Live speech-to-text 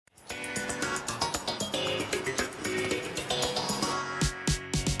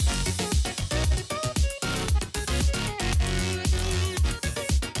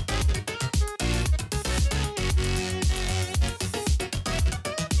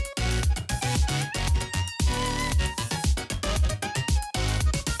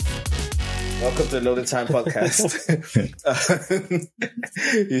Welcome to the Loading Time podcast.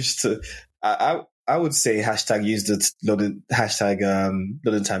 I would say hashtag use the loading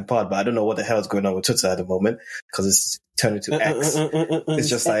time pod, but I don't know what the hell is going on with Twitter at the moment because it's turned into X. It's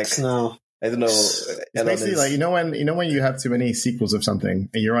just X like now. I don't know. It's basically like you know when you have too many sequels of something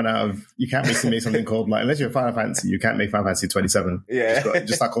and you run out of, you can't basically make something called, like, unless you're Final Fantasy, you can't make Final Fantasy 27. Yeah,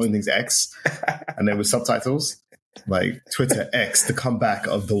 just start calling things X, and then with subtitles like Twitter X, the comeback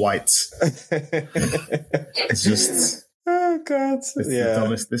of the whites. It's just. Oh God!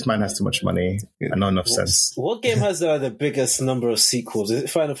 This man has too much money and not enough sense. What game has the biggest number of sequels? Is it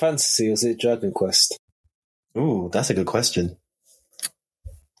Final Fantasy or is it Dragon Quest? Ooh, that's a good question.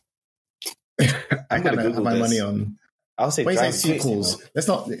 I kind of have my money on. I'll say when you say sequels. Let's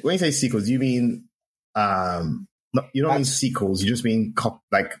not. When you say sequels, you mean you don't mean sequels. You just mean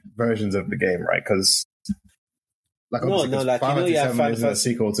like versions of the game, right? Because. Like Final Fantasy 7 isn't a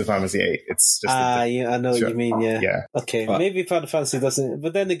sequel to Final Fantasy 8. It's just yeah, I know what you mean. Yeah. Okay, but, maybe Final Fantasy doesn't,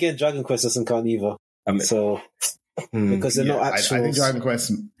 but then again, Dragon Quest doesn't count either. Because they're not actual. I think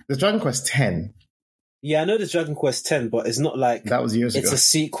there's Dragon Quest 10. Yeah, I know there's Dragon Quest 10, but it's not like that was years ago. It's a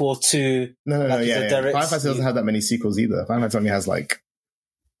sequel to no. Final Fantasy doesn't have that many sequels either. Final Fantasy only has like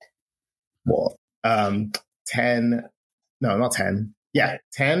what 10? No, not 10. Yeah,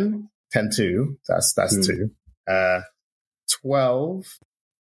 10, 10-2. That's 2. 12.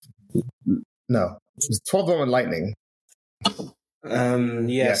 No, it's 12 on Lightning.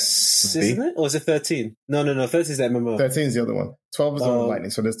 Yes, isn't it? Or is it 13? No. 13 is the MMO. 13 is the other one. 12 is the one with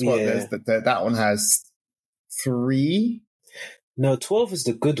Lightning. So there's 12. Yeah. That one has 3. No, 12 is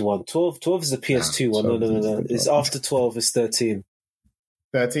the good one. 12 is the PS2 one. No. It's after 12 is 13.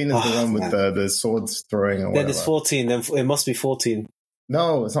 13 is the one with the swords throwing. Or then it's 14. Then it must be 14.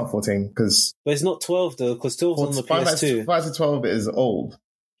 No, it's not 14 because. But it's not 12 though, because 12 is on the PS2. Final Fantasy 12 is old.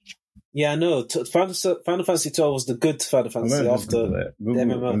 Yeah, I know. Final Fantasy 12 was the good Final Fantasy after the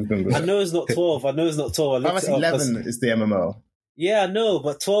MMO. I know it's not 12. Final Fantasy 11 is the MMO. Yeah, I know,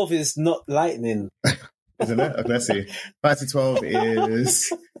 but 12 is not Lightning. Isn't it? Okay, let's see. Fantasy 12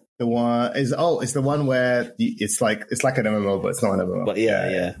 is the one. It's the one where it's like an MMO, but it's not an MMO. But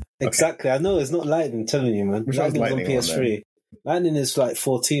yeah. Exactly. Okay. I know it's not Lightning. I'm telling you, man. Lightning's on PS3. Lightning is like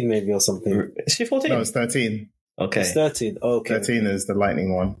 14 maybe or something. Is she 14? No, it's 13. Okay. It's 13. Okay. 13 is the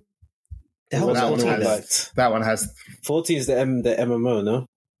Lightning one. That one has 14 is the MMO, no?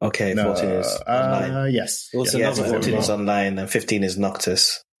 Okay, 14 is online. Yes. 14 is online and 15 is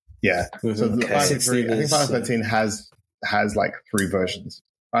Noctis. Yeah. So I think Final 13 has like 3 versions.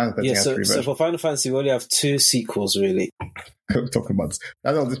 So for Final Fantasy, we only have 2 sequels, really. Talking about this.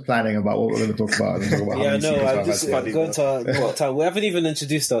 I was just planning about what we're going to talk about. Yeah, no, I'm just going to time. We haven't even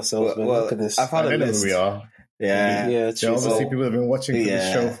introduced ourselves, man. Look at this. I found a list. Who we are. Yeah. Obviously, people have been watching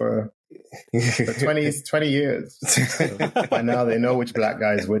this show for 20 years. So by now, they know which black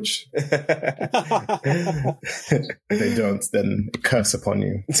guy is which. If they don't, then curse upon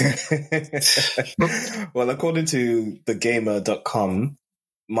you. Well, according to thegamer.com,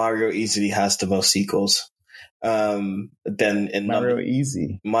 Mario easily has the most sequels. Then in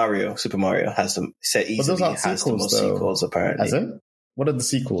Super Mario has the most sequels apparently. Has it? What are the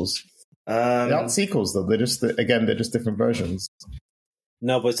sequels? They aren't sequels though. They're just different versions.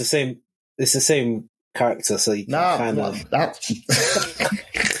 No, but it's the same. It's the same character, so you can kind of that.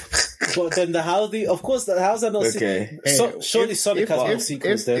 But then how's that not? Okay. Surely Sonic has no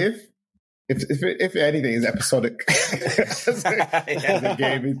sequels then. If anything, is episodic as a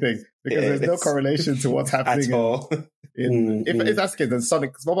gaming thing, because there's no correlation to what's happening at all. If that's the case, then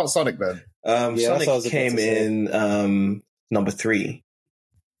Sonic. What about Sonic then? Sonic came in number 3.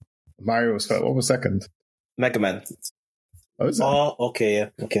 Mario was first. What was second? Mega Man. Okay, yeah,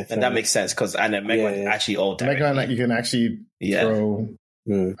 okay, and that makes sense because Mega Man actually all Mega Man, like you can actually throw.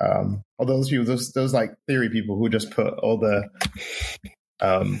 All those people, those like theory people who just put all the.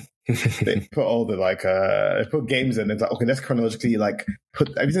 They put all the put games in. It's like, okay, let's chronologically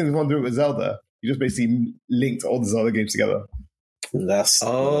put everything they want to do with Zelda. You just basically linked all the Zelda games together. That's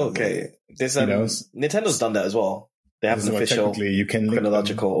okay. There's Nintendo's done that as well. They have an official you can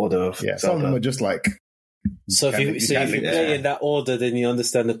chronological order of Zelda. Some of them are just like. So if you play in that order, then you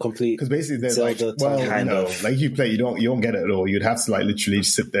understand the complete. Because basically, they're Zelda kind of like you play, you don't get it at all. You'd have to literally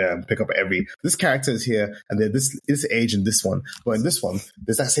sit there and pick up this character is here, and they're this age in this one, but in this one,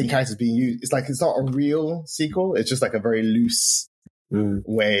 there's that same character being used. It's it's not a real sequel. It's just like a very loose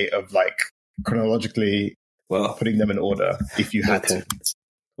way of chronologically putting them in order. If you had to.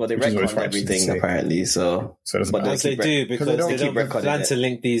 Well, they retcon everything apparently, so but they do because they don't plan to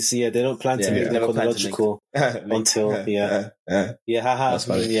link these. Yeah, they don't plan to link them chronological until haha.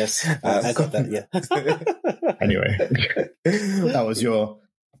 Yes, I got that. Yeah. Anyway, that was your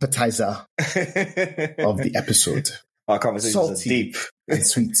appetizer of the episode. Our conversations are deep and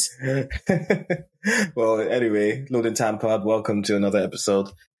sweet. Well, anyway, Lord and Tampad, welcome to another episode.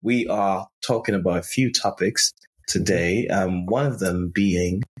 We are talking about a few topics today. One of them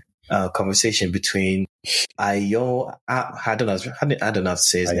being a conversation between I don't know how to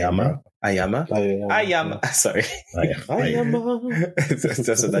say his name. Ayama. Sorry. Ayama.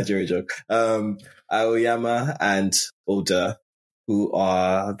 That's a Nigerian joke. Aoyama and Oda, who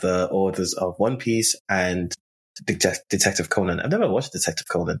are the authors of One Piece and Detective Conan. I've never watched Detective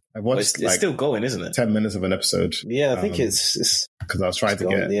Conan. I watched it's still going, isn't it? 10 minutes of an episode. Yeah, I think it's because I was trying to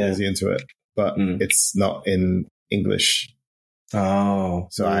get Lizzie into it, but it's not in English. Oh,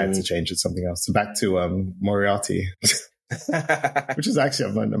 so I had to change it to something else. So back to Moriarty, which is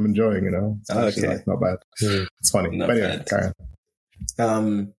actually I'm enjoying. It's actually not bad. It's funny. Not but anyway, carry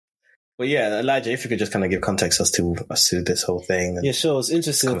on. But yeah, Elijah, if you could just kind of give context as to this whole thing. Yeah, sure. It's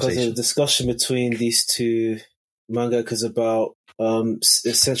interesting because the discussion between these two mangakas about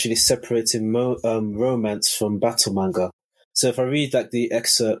essentially separating romance from battle manga. So if I read the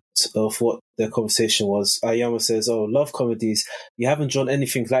excerpt of what their conversation was, Ayama says, love comedies. You haven't drawn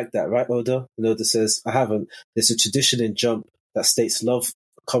anything like that, right, Oda? And Oda says, I haven't. There's a tradition in Jump that states love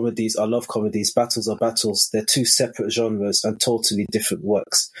comedies are love comedies, battles are battles. They're two separate genres and totally different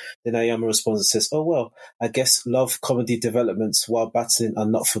works. Then Ayama responds and says, I guess love comedy developments while battling are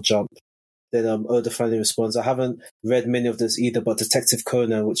not for Jump. Then Oda finally responds, I haven't read many of those either, but Detective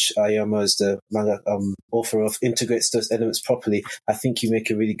Conan, which Ayama is the manga author of, integrates those elements properly. I think you make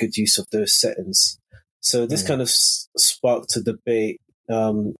a really good use of those settings. So this kind of sparked a debate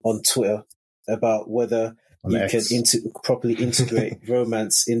on Twitter about whether you can properly integrate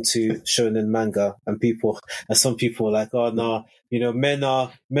romance into shonen manga, and some people are like, oh no, men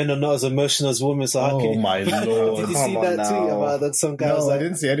are not as emotional as women. So how can my lord! Did you see that tweet about that? Some guy was I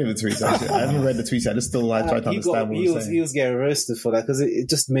didn't see any of the tweets. Actually, I haven't read the tweets. I just still try to understand what he was saying. He was getting roasted for that because it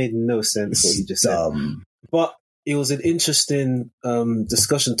just made no sense what he just said. But it was an interesting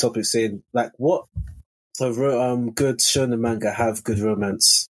discussion topic, saying what good shonen manga have good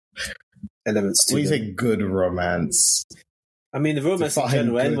romance elements to when you say good romance, I mean the romance in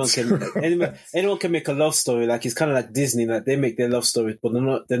general. Anyone can make a love story. It's kind of like Disney. They make their love stories, but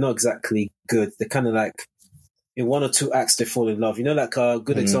they're not exactly good. They're kind of in one or two acts they fall in love. A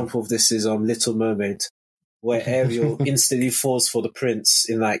good example of this is Little Mermaid, where Ariel instantly falls for the prince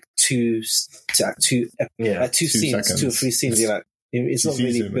in 2 scenes, seconds. 2 or 3 scenes. It's not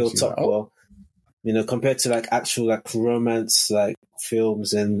really built up well. Compared to actual romance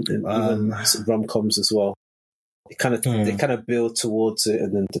films and even rom-coms as well. They kind of build towards it,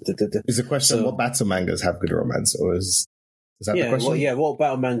 and then is the question what battle mangas have good romance, or is that the question? What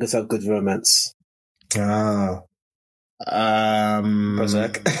battle mangas have good romance? Berserk.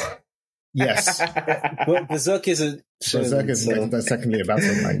 Yes, but Berserk isn't. Berserk is technically a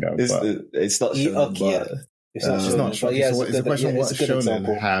battle manga. It's not shonen, it's not shonen. So what is the question? What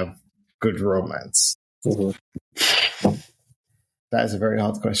shonen have good romance? Mm-hmm. That is a very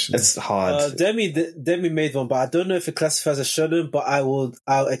hard question. It's hard. Demi made one, but I don't know if it classifies as shonen. But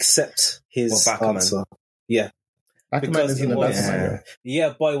I'll accept his answer. Yeah, Bakuman isn't a battle manga.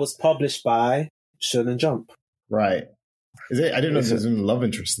 Yeah, but it was published by Shonen Jump. Right? Is it? I didn't know there's even love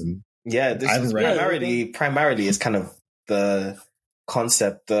interest in. Yeah, this is primarily is kind of the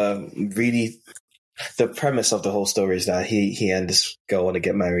concept, the premise of the whole story is that he and this girl want to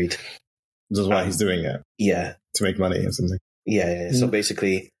get married. This is why he's doing it. Yeah. To make money or something. Yeah. So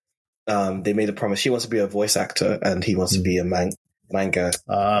basically, they made a promise. She wants to be a voice actor and he wants to be a manga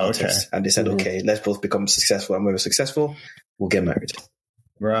artist. Okay. And they said, okay, let's both become successful. And when we're successful, we'll get married.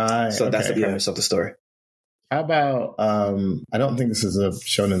 Right. So that's the premise of the story. How about, I don't think this is a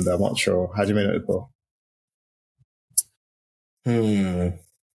shonen though. I'm not sure. How do you mean it, Paul? That's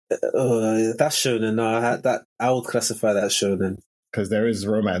shonen. No, I would classify that as shonen. Because there is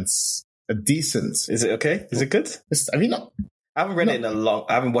romance. A decent. Is it okay? Is it good? I haven't read it in a long.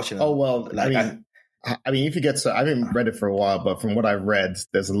 I haven't watched it. Oh well, I mean, if you get to, I haven't read it for a while, but from what I've read,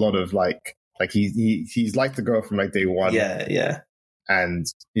 there's a lot of he's like the girl from day one. Yeah. And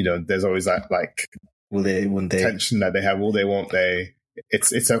there's always that will they? Won't they? Tension that they have. Will they? Won't they?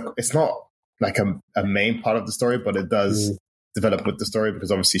 It's not a main part of the story, but it does develop with the story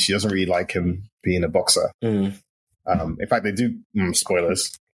because obviously she doesn't really like him being a boxer. In fact, they do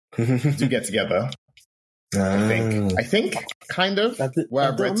spoilers. Do get together, I think kind of where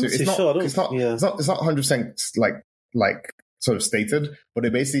I've read to. It's not 100% like sort of stated, but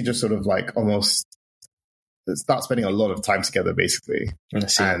it basically just sort of like almost start spending a lot of time together, basically.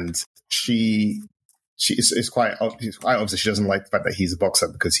 And she's quite obviously she doesn't like the fact that he's a boxer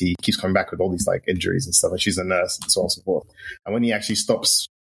because he keeps coming back with all these like injuries and stuff, and she's a nurse and so on and so forth. And when he actually stops,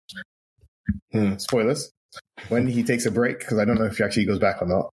 spoilers, when he takes a break, because I don't know if he actually goes back or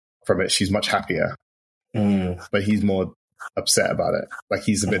not from it, she's much happier. But he's more upset about it. Like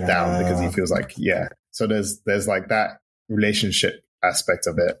he's a bit down because he feels like, so there's like that relationship aspect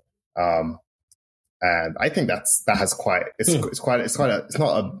of it. And I think that has it's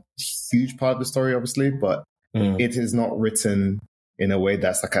not a huge part of the story, obviously, but it is not written in a way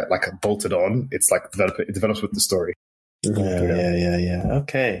that's like a bolted on. It's like it develops with the story. Yeah.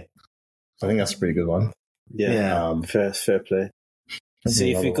 Okay. I think that's a pretty good one. Yeah. Fair play.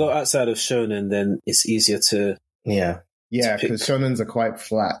 See, if you go outside of Shonen, then it's easier to because Shonens are quite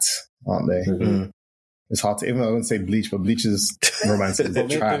flat, aren't they? It's hard to, even though I wouldn't say Bleach, but Bleach's romance is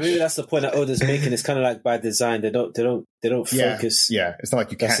trash. But maybe that's the point that Oda's making. It's kind of like by design. They don't focus. Yeah, it's not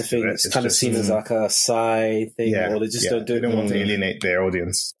like you can't. That's the thing. It's kind of seen as like a side thing, or they just don't do it. They don't want to alienate their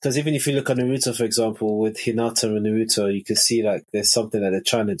audience. Because even if you look at Naruto, for example, with Hinata and Naruto, you can see like there's something that they're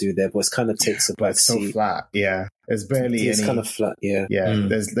trying to do there, but it kind of takes a back seat. It's so flat. Yeah, there's barely It's kind of flat. Yeah.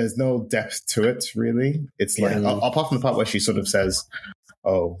 There's no depth to it really. It's like apart from the part where she sort of says,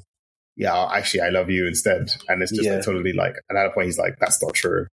 "Oh, yeah, actually, I love you instead," and it's just like totally like. And at that point, he's like, "That's not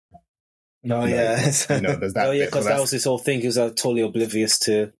true." No, there's that. Because that was this whole thing. He was totally oblivious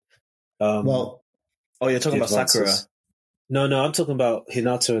to. You're talking about Sakura. No, I'm talking about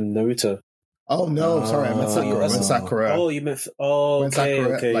Hinata and Naruto. Oh no, sorry, I meant Sakura. When Sakura. Oh, you meant.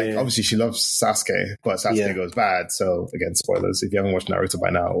 Okay. Like obviously, she loves Sasuke, but Sasuke goes bad. So again, spoilers. If you haven't watched Naruto by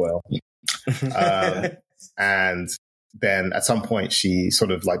now, well. And then at some point she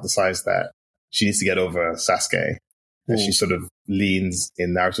sort of like decides that she needs to get over Sasuke, and she sort of leans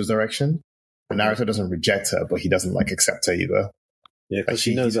in Naruto's direction. But Naruto doesn't reject her, but he doesn't like accept her either. Yeah, because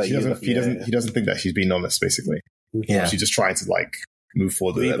he knows that he doesn't think that she's being honest. Basically, she's just trying to like move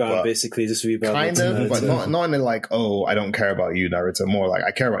forward. Rebound, basically, just rebound. Kind of, but not in the like, oh, I don't care about you, Naruto. More like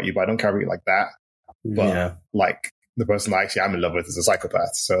I care about you, but I don't care about you like that. But like the person actually I'm in love with is a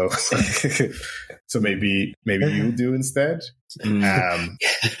psychopath. So, so maybe you do instead. And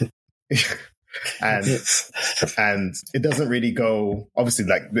it doesn't really go. Obviously,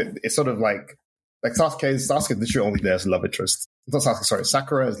 like it's sort of like Sasuke is literally only there as a love interest. Not Sasuke, sorry.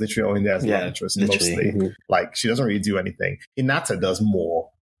 Sakura is literally only there as a love interest mostly. Like she doesn't really do anything. Hinata does more,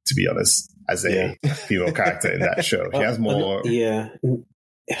 to be honest, as a female character in that show. She has more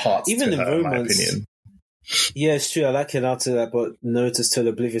parts even to her, in my opinion. Yeah, it's true. I like Hinata, but Naruto's still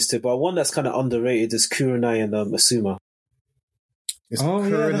oblivious to it. But one that's kind of underrated is Kurenai and Asuma. It's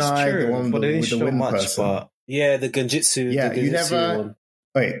Kurenai, that's true. the one with the wind person. But the Genjutsu. Yeah, the Genjutsu you never. one.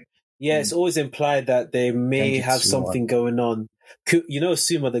 Wait. Yeah, it's always implied that they may have something going on. You know,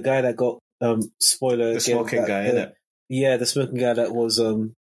 Asuma, the guy that got spoiler. The smoking guy, isn't it? Yeah, the smoking guy that was.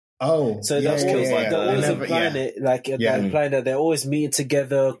 That's always implying it, implying that they're always meeting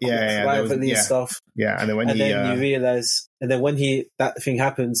together privately and stuff. Yeah, and then you realize, and then when that thing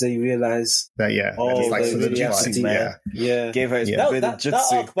happens, then you realize that it's like really jutsu, man. Gave her his that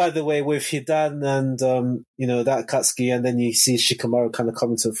arc, by the way, with Hidan and that Katsuki, and then you see Shikamaru kind of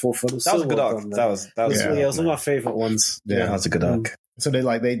coming to the forefront. That was a good arc. That was it was one of my favorite ones. Yeah, that was a good arc. So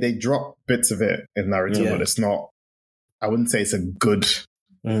they drop bits of it in Naruto, but it's not. I wouldn't say it's a good.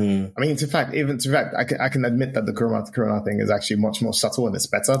 I mean, in fact, I can admit that the Kurama thing is actually much more subtle and it's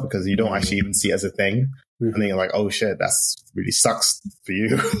better because you don't actually even see it as a thing. And then you're like, oh shit, that's really sucks for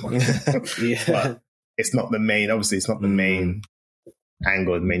you. But it's not the main, obviously it's not the main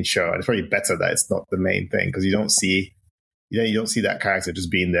angle, the main show. And it's probably better that it's not the main thing because you don't see that character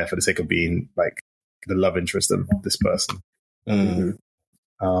just being there for the sake of being like the love interest of this person. There's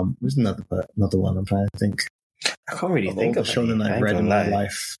another one I'm trying to think. I can't really think of Shonen I've read in my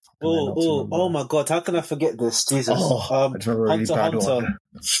life. Oh my god! How can I forget this? Jesus! Hunter,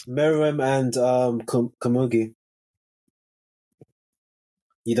 Meruem and Komugi.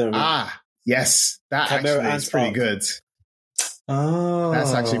 You don't remember? Yes, that actually is pretty good. Oh,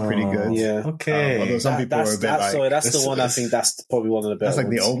 that's actually pretty good. Yeah. Okay. Although some people are a bit like, sorry, that's the one. I think that's probably one of the better. That's like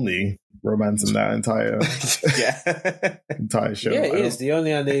ones. the only romance in that entire entire show. Yeah, it is the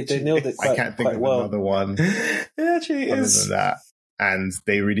only, and they nailed it quite, I can't think of another one. It actually other is. than that, and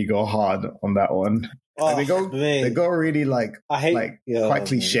they really go hard on that one. And they go really like quite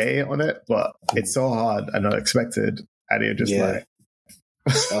cliche on it, but it's so hard and unexpected, and you're just like,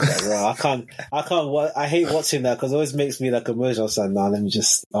 Okay, bro, I can't. I hate watching that because it always makes me like emotional. So let me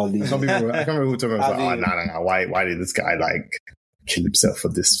just. I'll leave. Some people, I can't remember who told me. I was like, nah. Why did this guy like kill himself for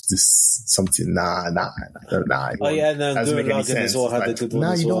this something? Nah. Oh yeah, and then Gurren Lagann as well had the good one.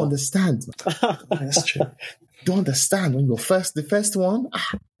 Nah, you don't understand. That's true. You don't understand when the first one.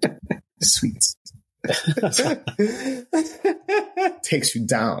 Sweet. Takes you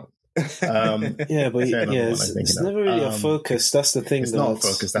down. It's never really a focus. That's the thing. It's not a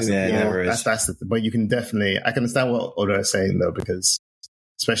focus. That's the. But you can definitely. I can understand what Oda is saying though, because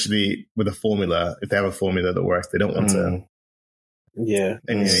especially with a formula, if they have a formula that works, they don't want to. Yeah.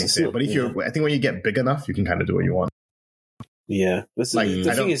 But I think when you get big enough, you can kind of do what you want. Yeah,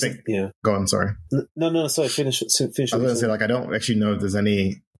 Go on. Sorry. No. Sorry. Finish. I was going to say I don't actually know if there's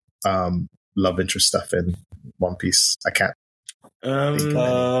any love interest stuff in One Piece. I can't.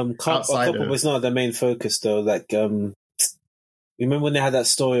 Couple was not the main focus though. Like, you remember when they had that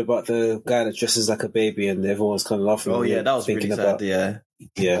story about the guy that dresses like a baby and everyone was kind of laughing? Oh yeah, that was really sad. Yeah.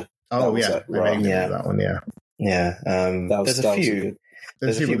 Oh yeah. That one. Yeah. Yeah. There's a few.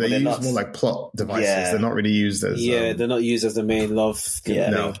 There's people that use more like plot devices. Yeah. They're not really used as. They're not used as the main love.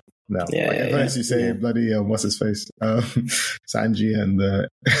 No. As you say, bloody what's his face, Sanji and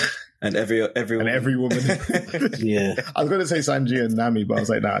every woman. Yeah, I was going to say Sanji and Nami, but I was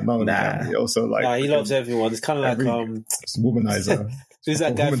like, nah. He also he loves everyone. It's kind of like womanizer. Who's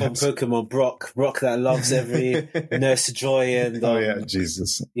that guy from Pokemon? Brock that loves every Nurse Joy and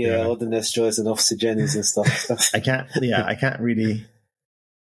Jesus, all the Nurse Joys and Officer Jennings and stuff. I can't really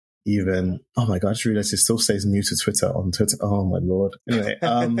even. Oh my god, I just realized he still stays new to Twitter on Twitter. Oh my lord. Anyway,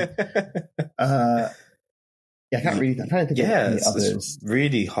 I can't really. I'm trying to think of any others. It's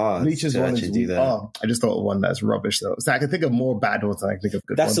really hard. Bleach's to one actually do that. Oh, I just thought of one that's rubbish though. So I can think of more bad ones than I can think of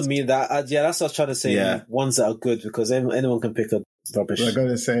good ones. That's what I mean. That's what I was trying to say. Yeah. Ones that are good because anyone can pick up rubbish. I'm going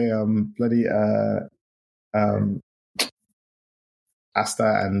to say bloody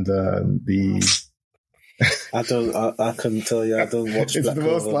Asta and the. I couldn't tell you. I don't watch. It's Black the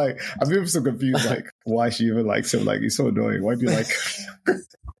most Clover. I'm even so confused. Why she even likes him? He's so annoying. Why do you like?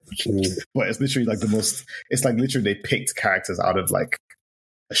 But it's literally the most. It's literally they picked characters out of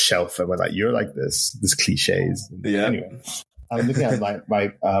a shelf and were like, "You're like this cliches." Yeah. Anyway, I'm looking at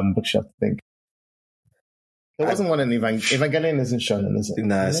my bookshelf. I think there wasn't one in Evangelion isn't Shonen, is it?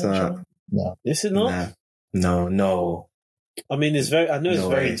 No, it's not. No, is it not? No. I mean, it's very. I know it's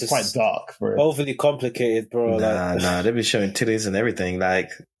very. It's quite dark for it. Overly complicated, bro. Nah. They'll be showing titties and everything. I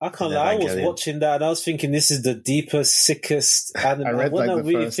can't lie. I was watching that and I was thinking, this is the deepest, sickest anime. When I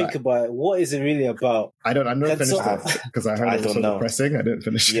really think about it, what is it really about? I never finished it because I heard it was so depressing. I didn't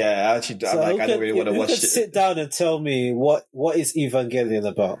finish it. Yeah, actually, I don't really want to watch it. Sit down and tell me what is Evangelion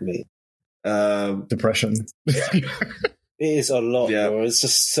about me? Depression. It is a lot, bro. It's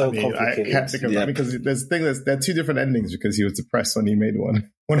just so complicated. I can't think of that because there are two different endings because he was depressed when he made one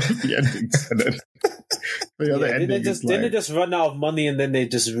of the endings. And then the other ending didn't they just run out of money and then they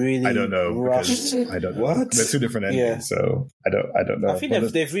just really I don't know. Rushed? I don't know. What? They're two different endings, so I don't know. I think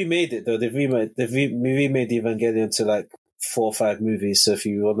they've remade it though. They've remade Evangelion to 4 or 5 movies. So if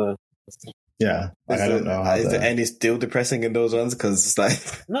you wanna. Yeah, I don't know. Is the ending still depressing in those ones? Because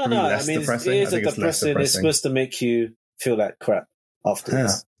it's no. I mean, it is depressing. It's supposed to make you feel like crap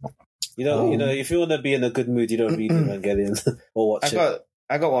afterwards. Yeah. If you want to be in a good mood, you don't read Evangelion or watch it.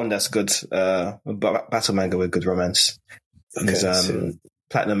 I got one that's good. Battle manga with good romance. Okay, is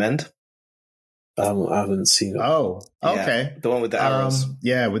Platinum End. I haven't seen it. Oh, okay. The one with the arrows.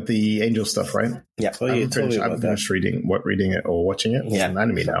 With the angel stuff, right? Yeah. I've finished reading it or watching it. It's an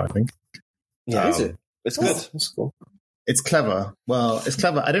anime now, I think. Yeah, is it? It's good. That's cool. It's clever. Well, it's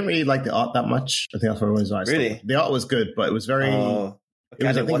clever. I didn't really like the art that much. I think that's what I was right. Really? The art was good, but it was very. It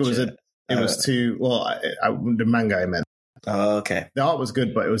was too. Well, the manga I meant. Oh, okay. The art was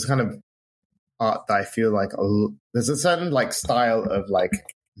good, but it was kind of art that I feel like there's a certain style of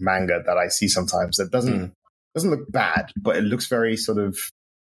manga that I see sometimes that doesn't look bad, but it looks very sort of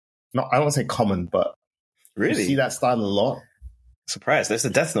not. I don't want to say common, but really you see that style a lot. Surprised. There's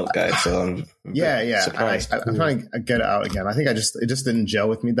the Death Note guy, so I'm surprised. I'm trying to get it out again. I think it just didn't gel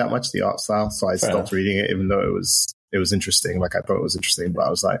with me that much, the art style, so I stopped reading it, even though it was interesting. I thought it was interesting, but I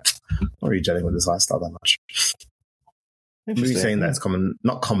was like, I'm not really gelling with this art style that much. I'm really saying that's common.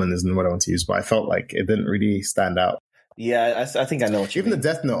 Not common isn't what I want to use, but I felt like it didn't really stand out. Yeah, I think I know what you mean. The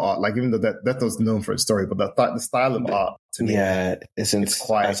Death Note art, even though Death Note's known for its story, but the style of art to me, it's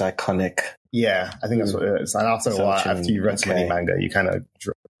quite as iconic. Yeah, I think that's what it is. And after a while, after you read so many manga, you kind of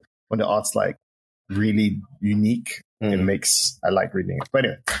when the art's really unique, it makes I like reading it. But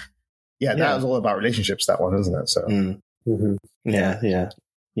anyway, that was all about relationships. That one, isn't it? So Mm-hmm. Yeah.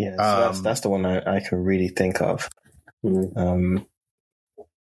 So that's the one I can really think of. Mm-hmm.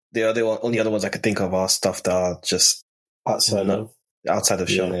 The only other ones I could think of are stuff that are just outside of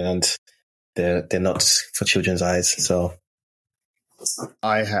Shonen, and they're not for children's eyes. So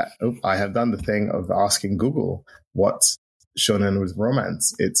I have done the thing of asking Google what Shonen with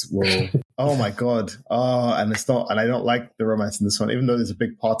romance. Oh my god, and it's not, and I don't like the romance in this one, even though there's a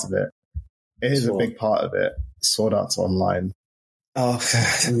big part of it. It is a big part of it. Sword Art's Online. Oh,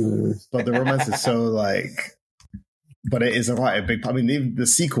 but the romance is so like. But it is a big part. I mean, even the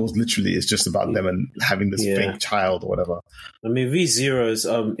sequels literally is just about them and having this fake child or whatever. I mean, Re:Zero's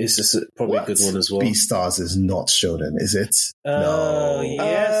is just probably a good one as well. Beastars is not Shonen, is it? No.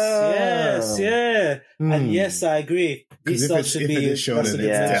 Yes, yeah. And yes, I agree. Beastars should be Shonen. It's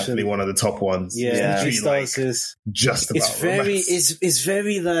definitely one of the top ones. Yeah, Beastars is just about it's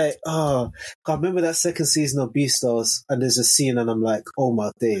very like, I remember that second season of Beastars, and there's a scene, and I'm like, oh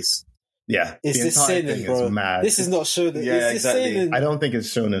my days. Yeah, it's the seinen, bro. Mad. This is not Shonen. Yeah, it's exactly. Seinen. I don't think it's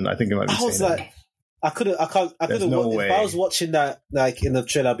Shonen. I think it might be. I was seinen. like, I could have. If I was watching that like in the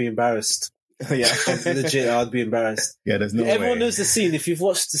trailer, I'd be embarrassed. Yeah, legit, I'd be embarrassed. Yeah, there's no way. Everyone knows the scene. If you've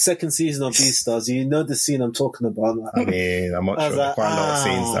watched the second season of Beastars, you know the scene I'm talking about. I mean, I'm not sure. Like, quite a lot of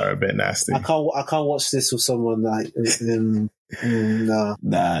scenes that are a bit nasty. I can't watch this with someone like. Nah.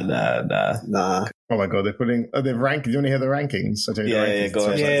 Oh my god, they're ranking. Do you want to hear the rankings? I'll tell you the rankings. Go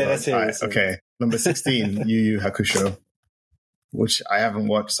ahead. Yeah, that's it. Right, okay, number 16, Yu Yu Hakusho, which I haven't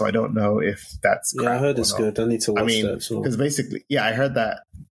watched, so I don't know if that's. Yeah, I heard it's good. I need to watch that. Because basically, I heard that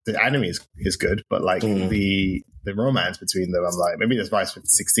the anime is good, but like the romance between them, I'm like, maybe that's why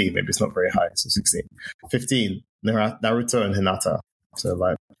it's 16. Maybe it's not very high, so 16. 15, Naruto and Hinata. So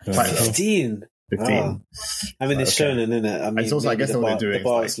like 15. 15. I mean, it's Shonen, isn't it? I mean, it's also, I guess, what they're doing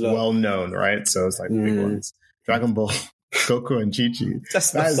is like well known, right? So it's like big ones. Dragon Ball, Goku and Chi-Chi.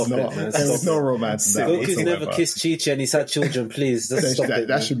 There's no romance in that. Goku's never kissed Chi-Chi and he's had children, please.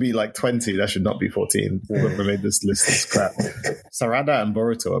 That should be like 20. That should not be 14. Whoever made this list is crap. Sarada and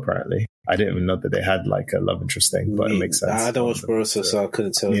Boruto, apparently. I didn't even know that they had like a love interest thing, but it makes sense. I don't watch Boruto, so I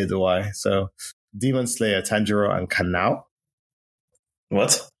couldn't tell. Neither do I. So, Demon Slayer, Tanjiro, and Kanao.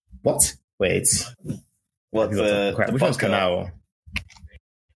 What? Wait. What which one's Kanao?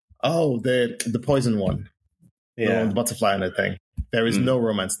 Oh, the poison one. Yeah. The butterfly and the thing. There is no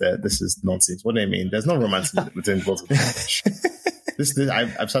romance there. This is nonsense. What do you mean? There's no romance between both of them.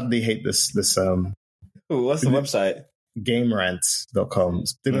 I suddenly hate this. What's the website? GameRant.com.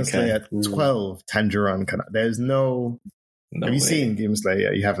 Demon Slayer 12, Tanjiro and Kanao. There's no have you seen Demon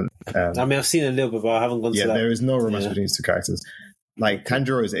Slayer? You haven't. I mean, I've seen a little bit, but I haven't gone to that. There is no romance between these two characters. Like,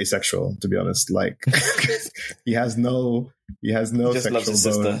 Tanjiro is asexual, to be honest. Like, he has no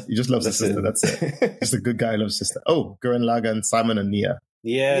sexual bone. He just loves his sister. That's it. Just a good guy who loves his sister. Oh, Gurren Lagann, Simon and Nia.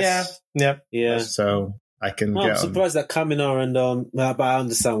 Yes. Yeah. So I can get I'm surprised that Kamina and but I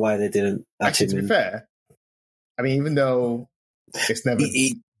understand why they didn't. Actually, to be fair, I mean, even though it's never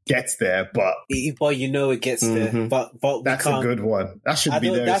gets there, but you know it gets there. But that's a good one. That should be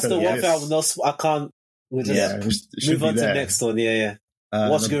there. That's the one thing I can't. We'll just move on to the next one. Yeah.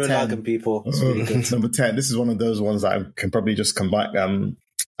 Watch Gurren Lagann, people. It's really good. Number 10. This is one of those ones that I can probably just come back,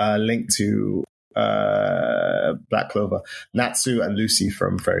 link to Black Clover. Natsu and Lucy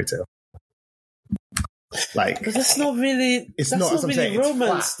from Fairy Tail. Like, but that's not really. It's not really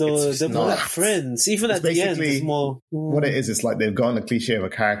romance, though. They're more like friends. Even at the end, it's more. What it is, it's like they've gotten a cliche of a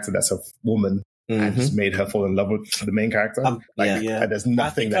character that's a woman. And just made her fall in love with the main character. And there's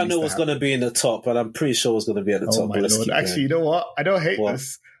nothing. I know what's going to be in the top, but I'm pretty sure it's going to be at the top. My Lord. Actually, you know what? I don't hate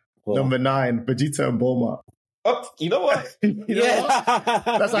this. What? Number 9, Vegeta and Bulma. Oh, you know what? What?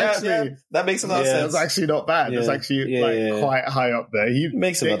 That's actually that makes a lot of sense. That's actually not bad. It's actually quite high up there. He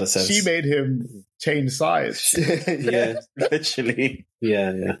makes a lot of sense. She made him change sides. Literally.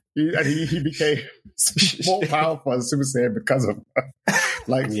 Yeah. And he became more powerful as Super Saiyan because of her.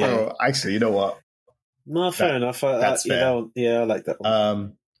 So actually, you know what? No, fair enough. That's fair. I like that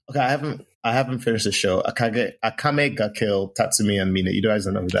one. Okay, I haven't finished the show. Akame ga Kill Tatsumi and Mina. You guys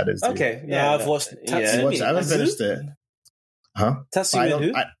don't know who that is. Okay, I've watched Tatsumi. I haven't finished it. Huh? Tatsumi and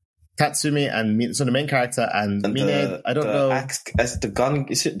who? Tatsumi and Mina. So the main character and Mina. I don't know. As the gun.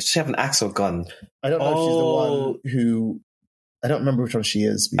 Does she have an axe or gun? I don't know if she's the one who. I don't remember which one she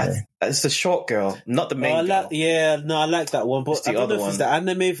is. It's the short girl, not the main girl. I like that one. But I don't know if it's the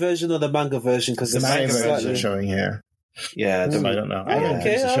anime version or the manga version. Because the manga version is showing here. Yeah, I don't know. I haven't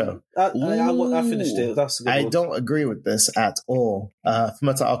finished the show. I finished it. That's a good I one. don't agree with this at all.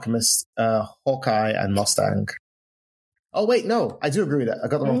 Fullmetal Alchemist, Hawkeye, and Mustang. Oh wait, no, I do agree with that. I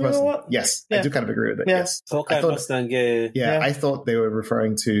got the wrong person. What? Yes, Yeah. I do kind of agree with it. Yeah. Yes, Hawkeye Mustang. Yeah. I thought they were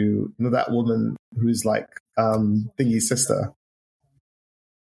referring to that woman who's like Thingy's sister.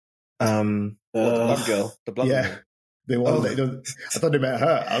 The blonde girl. The blonde girl. They wanted. I thought they meant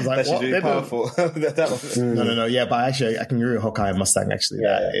her. I was like, that's what? really powerful. No. Yeah, but actually, I can agree with Hawkeye and Mustang. Actually,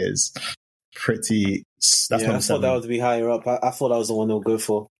 that is pretty. That's I thought that would be higher up. I thought that was the one they'll go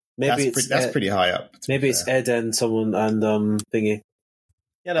for. Maybe that's pretty high up. Maybe it's Ed and someone and Thingy.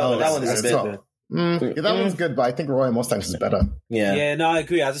 Yeah, that one is a bit. That one's good, but I think Roy Mustangs is better. Yeah, no, I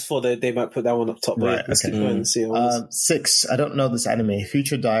agree. I just thought that they might put that one up top. Right, Let's keep going and see. 6. I don't know this anime.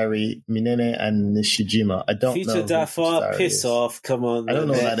 Future Diary, Minene and Nishijima. I don't know. Future Diary. Piss off! Come on. I don't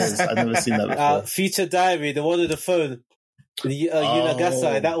know what that is. I've never seen that before. Future Diary, the one with the phone.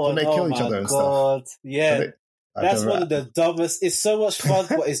 Yunagasai, that one. Don't they kill each other and God. stuff? Yeah. That's one of the dumbest. It's so much fun,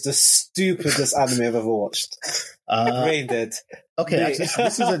 but it's the stupidest anime I've ever watched. Brain dead. Okay, actually,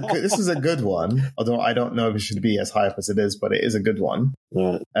 this is a good one. Although I don't know if it should be as high up as it is, but it is a good one.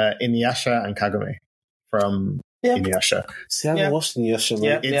 Right. Inuyasha and Kagome from Inuyasha. See, I haven't watched Inuyasha.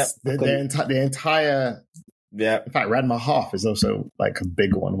 Man. It's the entire. Yeah. In fact, Ranma Half is also like a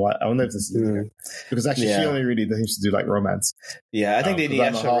big one. I wonder if this is because actually she only really seems to do like romance. Yeah, I think the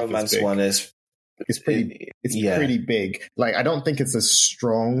Inuyasha romance one is. It's pretty big. Like, I don't think it's as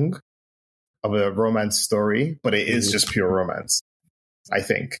strong of a romance story, but it is just pure romance, I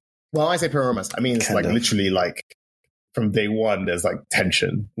think. Well, when I say pure romance, I mean, it's like literally like from day one, there's like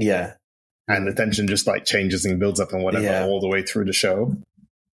tension. Yeah. And the tension just like changes and builds up and whatever all the way through the show.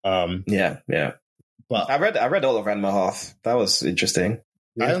 Yeah. But I read all of Ranma Half. That was interesting.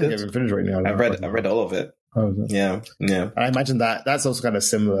 I don't think I've finished right now. I read all of it. Oh, yeah. I imagine that's also kind of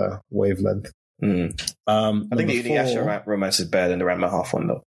similar wavelength. I think the Inuyasha romance is better than the Ranma Half one,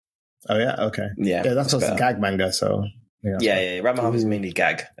 though. Oh yeah, okay. Yeah, that's also gag manga, so yeah. Ranma Half is mainly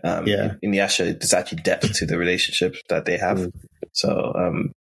gag. Inuyasha, there's actually depth to the relationship that they have. So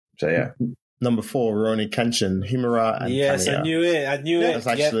yeah. Number 4, Rurouni Kenshin, Himura and Kamiya. I knew it. That's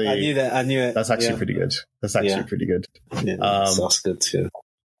actually, I knew it. That's actually pretty good. That's actually pretty good. Yeah, that's good too.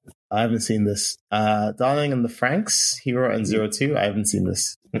 I haven't seen this. Darling and the Franxx, Hero and 02. I haven't seen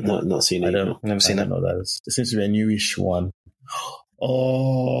this. Not seen it. Never seen it. I don't know what that is. It seems to be a newish one.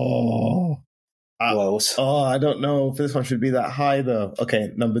 Oh, I don't know if this one should be that high though.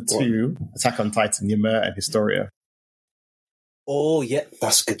 Okay, number 2, Attack on Titan, Ymir and Historia. Oh yeah,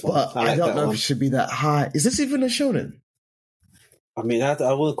 that's a good one. But I don't know if it should be that high. Is this even a shonen? I mean, I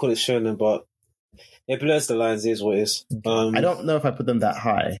wouldn't call it shonen, but it blurs the lines. Is what it is. I don't know if I put them that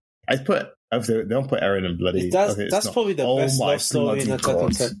high. I put. They don't put Eren and bloody. That's probably the best love story in Attack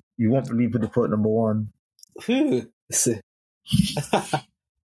on Titan. You won't me to put number 1. Who?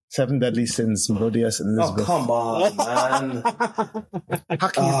 7 Deadly Sins, Melodious and Elizabeth. Oh, come on, man. How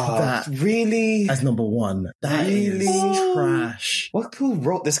can you put that really as number 1? That is trash. Who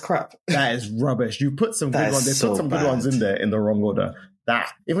wrote this crap? That is rubbish. You put some good ones. They put some good ones in there in the wrong order.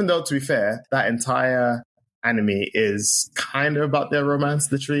 That, even though, to be fair, that entire anime is kind of about their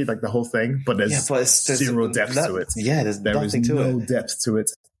romance, literally, like the whole thing, but there's zero depth to it. Yeah, there is no depth to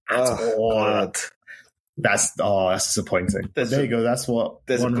it at all. God. That's disappointing. There you go. That's what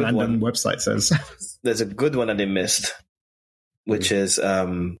one random website says. There's a good one that they missed, which is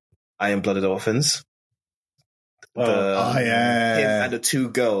Iron Blooded Orphans. Him and the 2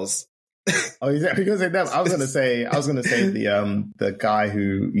 girls. Oh, is that because of them? I was gonna say the guy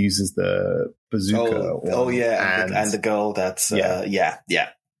who uses the bazooka. And the girl that's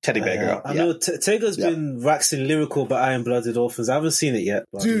Teddy Bear Girl. I know Tega's been waxing lyrical about Iron Blooded Orphans. I haven't seen it yet.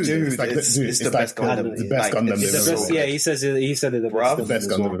 Dude, it's the best Gundam. The best Gundam. Yeah, he said it. The best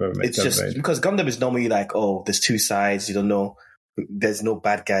Gundam ever made. It's just because Gundam is normally like, there's 2 sides. You don't know. There's no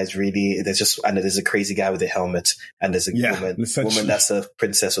bad guys really. There's a crazy guy with a helmet, and there's a woman that's a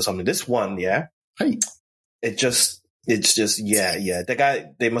princess or something. This one, it's just The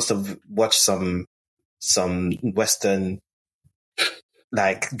guy, they must have watched some Western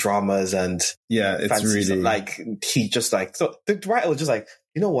like dramas and it's fancies, really like he just like, so the writer was just like,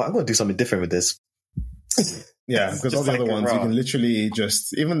 you know what, I'm going to do something different with this. Yeah, because all the other ones, you can literally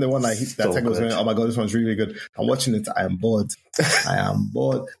just, even the one that Tekken was going, oh my god, this one's really good. I'm watching it, I am bored.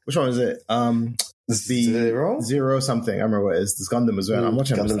 Which one is it? The Zero something. I remember what it is. This Gundam as well. I'm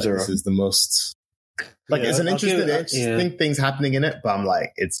watching Gundam Zero. This is the most, like, it's an interesting things happening in it, but I'm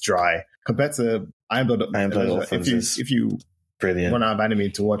like, it's dry compared to Iron Blood Orphans. If you brilliant run out of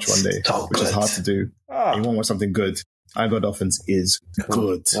anime to watch one day, which is hard to do, and you want to watch something good, Iron Blood Orphans is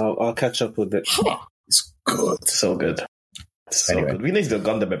good. I'll catch up with it. It's good. So good. So good. We need to do a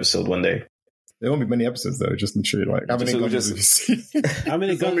Gundam episode one day. There won't be many episodes though. Just literally like how many Gundams have you seen? How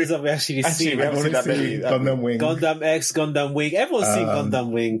many Gundams have we actually seen? We haven't seen that many. Gundam Wing, Gundam X, Gundam Wing. Everyone's seen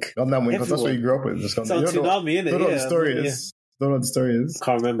Gundam Wing. Gundam Wing, because that's what you grew up with. Just Gundam. It's on Toonami, innit? Don't know what the story is. Don't know what the story is.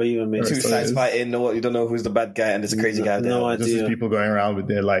 Can't remember even. Me. Two sides fighting. You don't know who's the bad guy, and there's a crazy guy. No idea. Just people going around with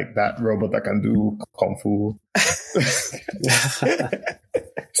their like that robot that can do kung fu.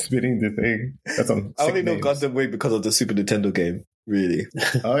 Spinning the thing. That's on. I only know Gundam Wing because of the Super Nintendo game. Really?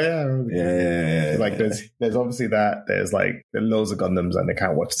 Oh yeah. Yeah. Like there's obviously that. There's like there are loads of Gundams and they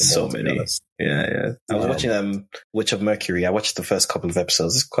can't watch them so all. Many. Yeah. I was watching Witch of Mercury. I watched the first couple of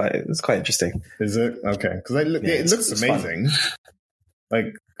episodes. It's quite interesting. Is it okay? Because it looks amazing.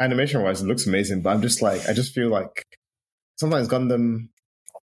 Like animation wise, it looks amazing. But I'm just like I just feel like sometimes Gundam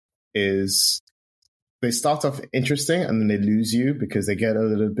is. They start off interesting and then they lose you because they get a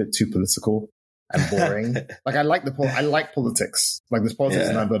little bit too political and boring. Like I like politics. Like there's politics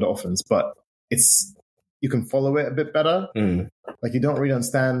in Nine-Blood Orphans, but you can follow it a bit better. Like you don't really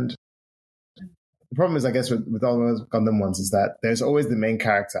understand. The problem is, I guess, with all those Gundam ones is that there's always the main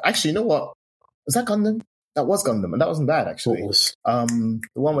character. Actually, you know what? Was that Gundam? That was Gundam, and that wasn't bad actually. The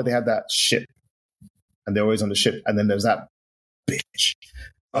one where they had that ship, and they're always on the ship, and then there's that bitch.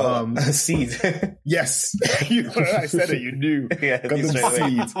 Seed. Yes. When I said it, you knew. Yeah, Gundam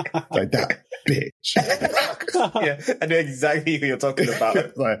Seed. Like that bitch. Yeah, I know exactly who you're talking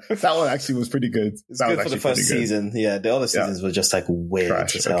about. Like, that one actually was pretty good. It's good for the first season. Yeah, the other seasons were just like weird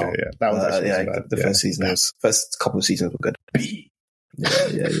trash. as hell. Okay, yeah. That was actually the first season first couple of seasons were good.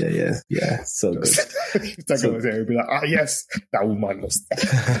 Yeah. So good. Second was there, he'd be like, yes, that woman was.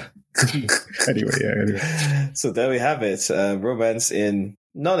 Anyway. So there we have it. Romance in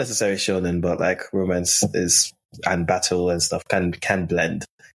not necessarily shonen, but like romance is and battle and stuff can blend.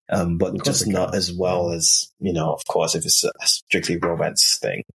 But just not as well as, of course, if it's a strictly romance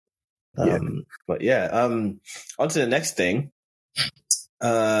thing. But on to the next thing.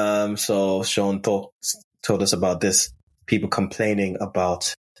 So Sean told us about this, people complaining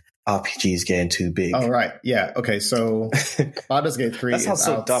about RPGs getting too big. Oh, right. Yeah. Okay. So Baldur's Gate 3 that sounds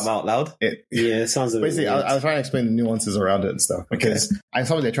so dumb out loud. It sounds basically, I was trying to explain the nuances around it and stuff because I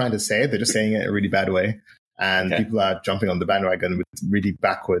saw what they're trying to say. They're just saying it in a really bad way. And people are jumping on the bandwagon with really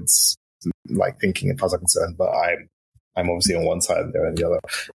backwards, like thinking as far as I'm concerned. But I'm obviously on one side and they're on the other.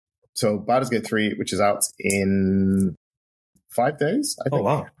 So Baldur's Gate 3, which is out in 5 days, I think. Oh,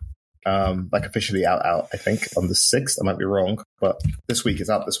 wow. Like officially out, I think, on the 6th. I might be wrong, but this week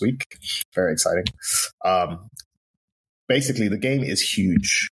it's out this week. Very exciting. Basically, the game is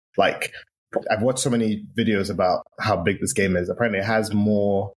huge. Like, I've watched so many videos about how big this game is. Apparently, it has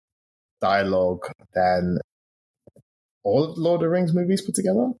more dialogue than all of the Lord of the Rings movies put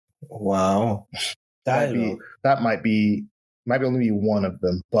together. Wow. That might be only be one of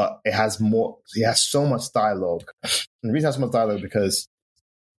them, but it has more. It has so much dialogue. And the reason it has so much dialogue is because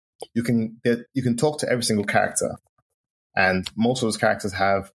you can talk to every single character, and most of those characters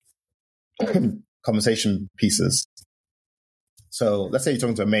have conversation pieces. So let's say you're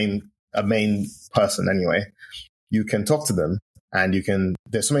talking to a main person anyway. You can talk to them, and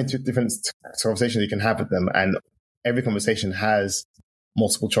there's so many different conversations you can have with them, and every conversation has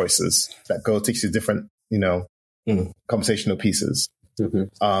multiple choices that takes you different, conversational pieces.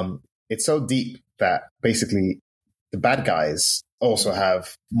 Mm-hmm. It's so deep that basically the bad guys also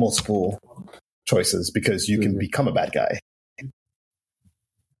have multiple choices because you can become a bad guy.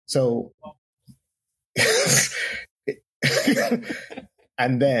 So,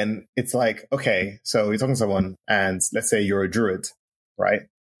 and then it's like, okay, so you're talking to someone and let's say you're a druid, right?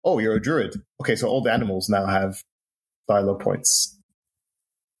 Oh, you're a druid. Okay, so all the animals now have dialogue points.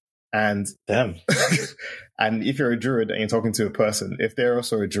 And damn. And if you're a druid and you're talking to a person, if they're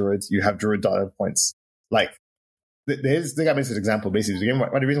also a druid, you have druid dialogue points. Like, there's the this example. Basically,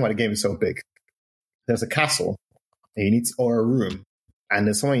 the reason why the game is so big, there's a castle, and or a room, and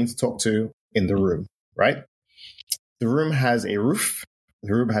there's someone you need to talk to in the room, right? The room has a roof,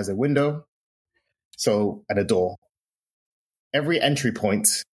 the room has a window, and a door. Every entry point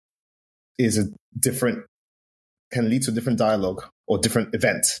can lead to a different dialogue or different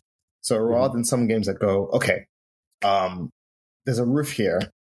event. So rather than some games that go, okay, there's a roof here.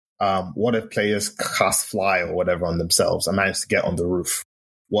 What if players cast fly or whatever on themselves and manage to get on the roof?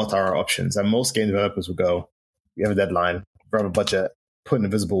 What are our options? And most game developers will go, we have a deadline, we have a budget, put an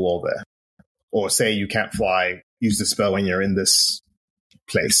invisible wall there. Or say you can't fly, use the spell when you're in this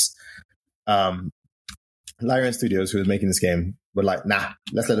place. Larian Studios, who was making this game, were like, nah,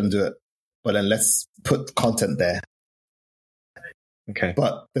 let's let them do it. But then let's put content there. Okay.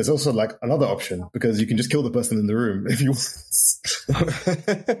 But there's also like another option because you can just kill the person in the room if you want.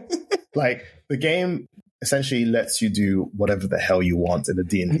 Like, the game essentially lets you do whatever the hell you want in the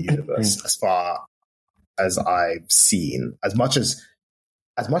D&D universe, as far as I've seen. As much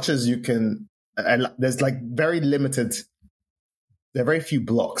as you can, and there's like very limited. There are very few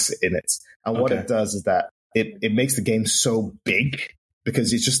blocks in it, and what it does is that it makes the game so big,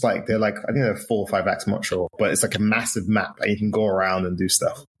 because it's just like, they're like, I think they're 4 or 5 acts, I'm not sure, but it's like a massive map, and you can go around and do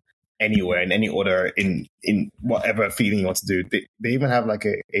stuff anywhere in any order in whatever feeling you want to do. They even have like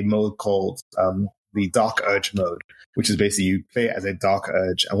a mode called the Dark Urge mode, which is basically you play it as a Dark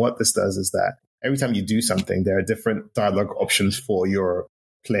Urge, and what this does is that every time you do something, there are different dialogue options for your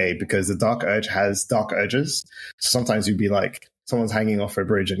play, because the Dark Urge has dark urges. So sometimes you'd be like, someone's hanging off a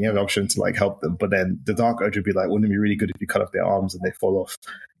bridge and you have the option to like help them, but then the Dark Urge would be like, wouldn't it be really good if you cut off their arms and they fall off?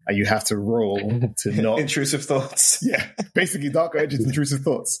 And you have to roll to not... Intrusive thoughts. Yeah, basically Dark Urge is intrusive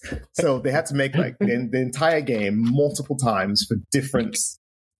thoughts. So they had to make like the entire game multiple times for different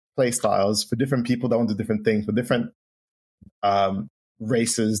play styles, for different people that want to do different things, for different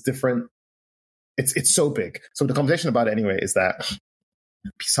races, different... It's so big. So the conversation about it anyway is that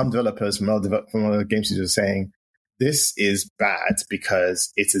some developers from other game studios are saying, this is bad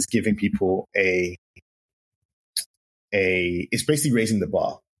because it is giving people it's basically raising the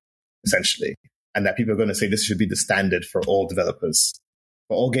bar, essentially. And that people are going to say this should be the standard for all developers.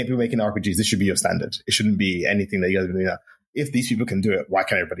 For all game people making RPGs, this should be your standard. It shouldn't be anything that you guys are doing now. If these people can do it, why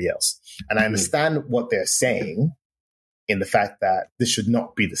can't everybody else? And I understand what they're saying in the fact that this should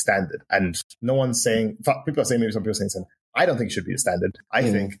not be the standard. And no one's saying, people are saying, maybe some people are saying, I don't think it should be the standard. I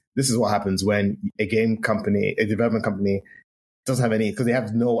think this is what happens when a development company doesn't have any, because they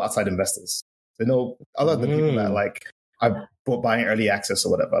have no outside investors. They know, other than people that like, I bought buying early access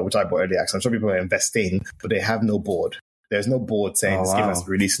or whatever, which I bought early access. I'm sure people are investing, but they have no board. There's no board saying this game has to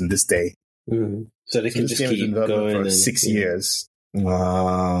be released on this day. So they can just keep going for 6 years.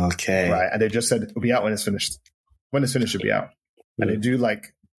 Okay. Right. And they just said it'll be out when it's finished. When it's finished, it'll be out. And they do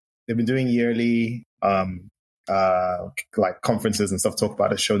like, they've been doing yearly, like conferences and stuff, talk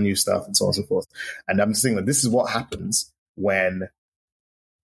about it, show new stuff and so on and so forth. And I'm just saying that this is what happens when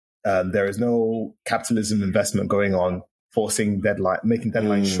there is no capitalism investment going on, making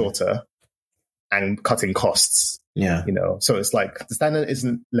deadlines shorter and cutting costs. Yeah. You know, so it's like the standard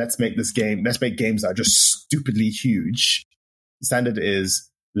isn't let's make games that are just stupidly huge. The standard is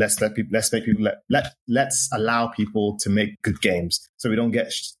let's allow people to make good games. So we don't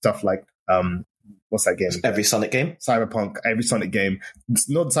get stuff like what's that game? Every Sonic game? Cyberpunk, every Sonic game. It's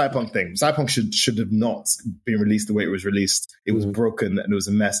not the Cyberpunk thing. Cyberpunk should have not been released the way it was released. It was broken and it was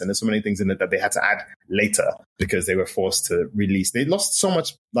a mess, and there's so many things in it that they had to add later because they were forced to release. They lost so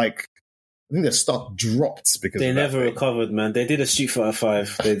much, like, I think their stock dropped because they never recovered, man. They did a Street Fighter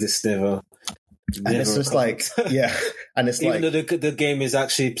 5. They just never. And it's just like, yeah. And it's even though the game is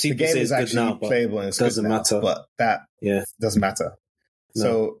actually, people say it's good now, but playable and it doesn't matter. But that doesn't matter. No.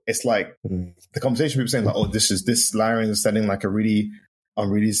 So it's like the conversation people saying like, oh, this Larian is setting like a really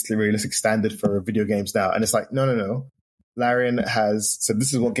unrealistic standard for video games now. And it's like, no. Larian has said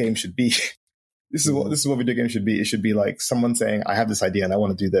this is what games should be. This is what video games should be. It should be like someone saying, I have this idea and I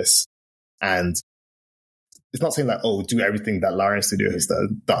want to do this. And it's not saying like, oh, do everything that Larian Studio has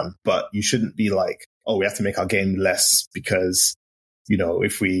done, but you shouldn't be like, oh, we have to make our game less because, you know,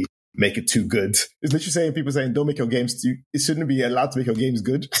 if we make it too good. It's literally saying, people saying, don't make your games it shouldn't be allowed to make your games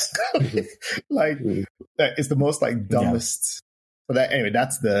good. Like, it's the most like dumbest. But anyway,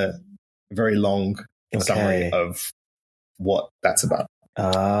 that's the very long summary of what that's about.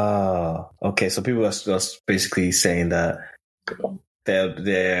 Okay. So people are just basically saying that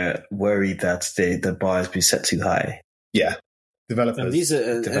they're worried that the bar has been set too high. Yeah. Developers. And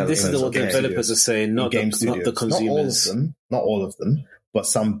this is what developers are saying, not the consumers. Not all of them. But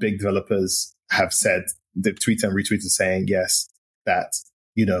some big developers have said, they tweet and retweeted saying, yes, that,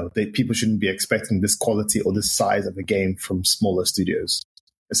 you know, people shouldn't be expecting this quality or this size of a game from smaller studios,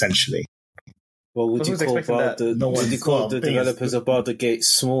 essentially. Well, would you call the developers of Baldur's Gate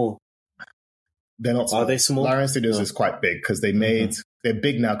small? They're not small. Are they small? Larian Studios is quite big because they're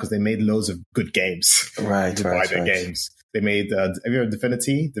big now because they made loads of good games. Right. Games. They made, have you heard of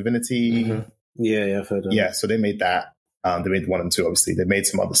Divinity? Yeah, I've heard of it. Yeah, so they made that. They made 1 and 2, obviously. They made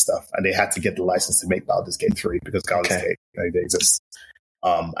some other stuff, and they had to get the license to make Baldur's Gate 3 because Baldur's Gate, they exist.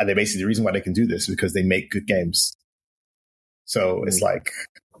 And they basically, the reason why they can do this is because they make good games. So it's like,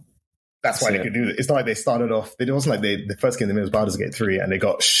 that's why they could do it. It's not like they started off, it wasn't like the first game they made was Baldur's Gate 3 and they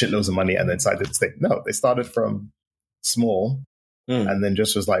got shitloads of money and then decided to stay. No, they started from small and then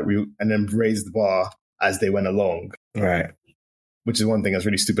just was like, and then raised the bar as they went along. Right. Which is one thing that's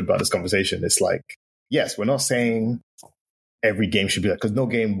really stupid about this conversation. It's like, yes, we're not saying every game should be like, because not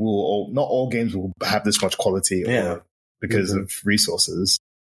all games will have this much quality because of resources.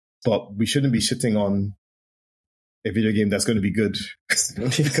 But we shouldn't be shitting on a video game that's going to be good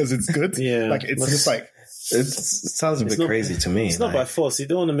because it's good. Like it's just like it sounds a bit crazy to me. It's not by force. You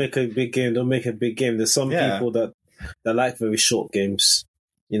don't want to make a big game. Don't make a big game. There's some people that like very short games.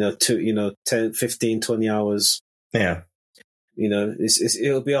 10, 15, 20 hours. Yeah.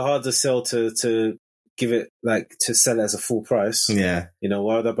 It'll be a harder sell to give it to sell it as a full price. Yeah.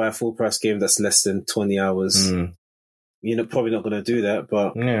 Why would I buy a full price game that's less than 20 hours? You're probably not going to do that,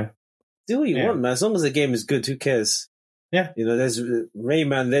 but do what you want, man. As long as the game is good, who cares? Yeah. There's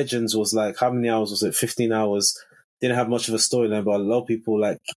Rayman Legends was like, how many hours was it? 15 hours. Didn't have much of a storyline, but a lot of people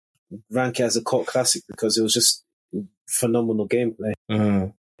rank it as a cult classic because it was just phenomenal gameplay.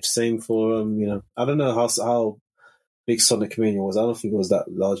 Same for, I don't know how big Sonic Mania was. I don't think it was that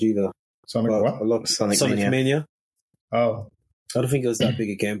large either. Sonic what? Sonic Mania. Oh. I don't think it was that big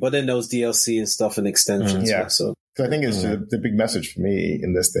a game. But then there was DLC and stuff and extensions. So I think it's the big message for me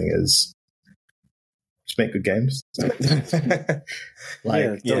in this thing is just make good games. Don't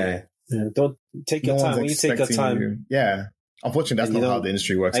take your time. When you take your time. Unfortunately, that's not how the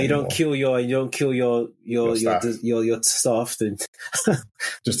industry works. And you don't kill your staff. Then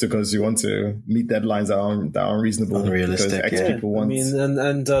just because you want to meet deadlines that are unreasonable, unrealistic. Because X people want.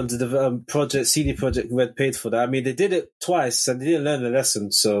 The project CD Projekt Red paid for that. I mean, they did it twice and they didn't learn the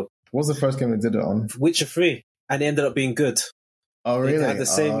lesson. So, what was the first game they did it on? Witcher 3, and it ended up being good. Oh, really? They had the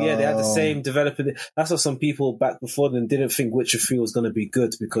same. They had the same developer. That's why some people back before them didn't think Witcher 3 was going to be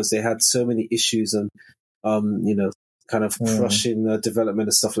good because they had so many issues and, kind of crushing development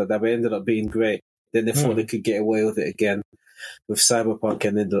and stuff like that, but it ended up being great. Then they thought they could get away with it again with Cyberpunk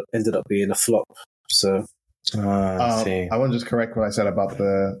and ended up being a flop. So, I want to just correct what I said about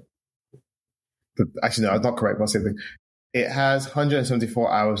actually, no, I'm not correct. I'll say it has 174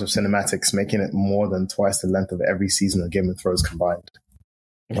 hours of cinematics, making it more than twice the length of every season of Game of Thrones combined.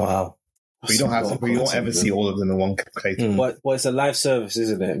 Wow. But you won't ever see all of them in one playthrough. Well, it's a live service,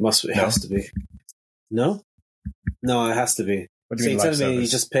 isn't it? It has to be. No, it has to be. What do you mean live service? You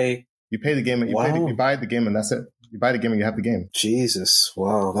just pay. You pay the game. You buy the game, and that's it. You buy the game, and you have the game. Jesus,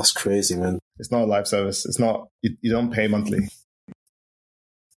 wow, that's crazy, man. It's not a live service. It's not. You don't pay monthly.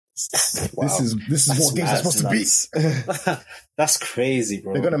 Wow. This is what games are supposed to be. That's crazy,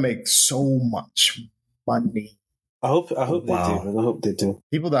 bro. They're gonna make so much money. I hope they do, man. I hope they do.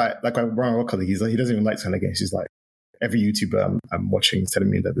 People that like my Brian colleague, he doesn't even like Sonic games. He's like, every YouTuber I'm watching is telling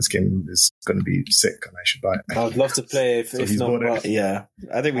me that this game is going to be sick and I should buy it. I'd love to play if he's not. bought it. Yeah,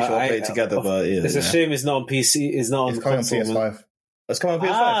 I think we should all play it together. But it's a shame it's not on PC. It's not on console, on PS5. Man. It's coming on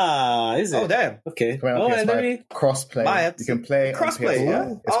PS5. Ah, is it? Oh, damn. Okay. PS5. Crossplay. You can play crossplay. On PS4.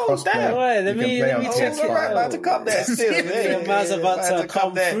 Yeah. It's crossplay. Damn. Right, let me check it out. About to come there still. The man's about to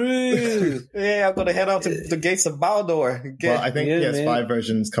come through. Yeah, I'm going to head out to the gates of Baldor. Well, I think PS5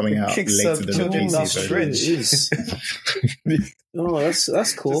 version's coming out later than the PC version. Oh,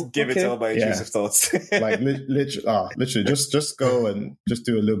 that's cool. Just give it to all my intrusive thoughts. Like literally, just go and just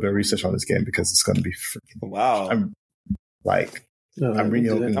do a little bit of research on this game because it's going to be freaking. Wow. I'm really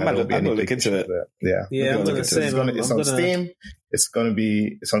hoping that it'll be I'm going to look into it. Yeah, I'm going to say it's on Steam. It's going to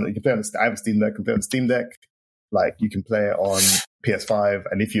be. It's on. You can play on. I have a Steam Deck. You can play on Steam Deck. Like you can play it on PS5,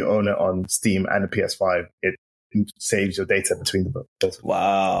 and if you own it on Steam and the PS5, it saves your data between the both.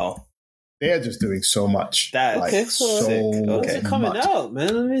 Wow. They are just doing so much. When's it coming out,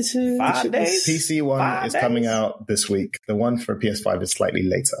 man? Let me see. 5 days? PC one is coming out this week. The one for PS5 is slightly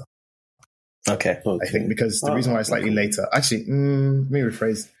later. Okay. I think because the reason why it's slightly later, actually, let me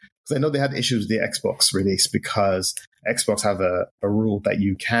rephrase, because I know they had issues with the Xbox release because Xbox have a rule that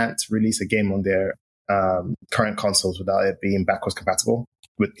you can't release a game on their current consoles without it being backwards compatible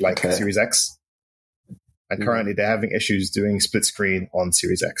with Series X. And currently they're having issues doing split screen on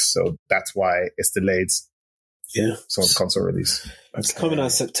Series X. So that's why it's delayed. Yeah. So console release. It's coming out in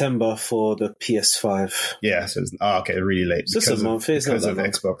September for the PS5. Yeah. So it's, really late. Just a month. Because of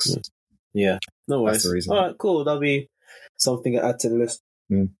Xbox. Yeah. No worries. That's the reason. All right, cool. That'll be something to add to the list.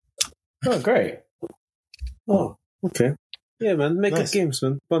 Oh, great. Oh, okay. Yeah, man. Make good games,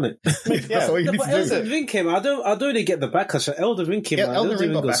 man. Run it. That's all you need to do. Elden Ring came out. I don't really get the backlash. Elden Ring came out. Elden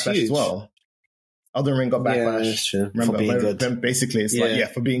Ring got backlash as well. Elden Ring got backlash. Yeah, true. Remember, for being good. Basically, it's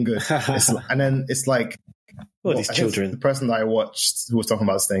for being good. And then it's like, these children. The person that I watched who was talking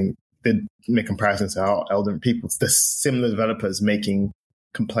about this thing did make comparisons to how the similar developers making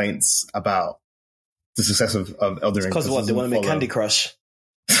complaints about the success of Elden Ring. Because what? They want to make Candy Crush.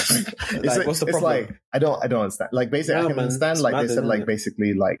 What's the problem? Like, I don't understand. Like, basically, I can understand. Like, they said, like,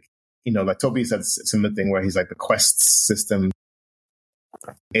 basically, like, like Toby said, a similar thing where he's like the quest system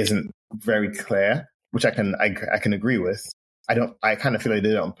isn't very clear, which I can agree with. I kind of feel they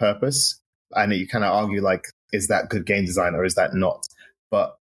did it on purpose. And you kind of argue like, is that good game design or is that not?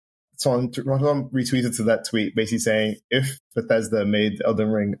 But someone retweeted to that tweet basically saying, if Bethesda made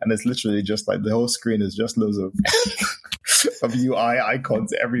Elden Ring and it's literally just like the whole screen is just loads of of UI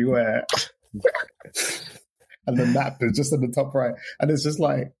icons everywhere. And the map is just at the top right. And it's just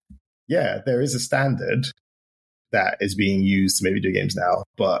like, yeah, there is a standard that is being used to maybe do games now,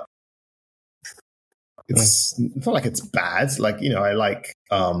 but it's not like it's bad. Like, I like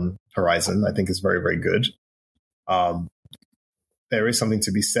Horizon. I think it's very, very good. There is something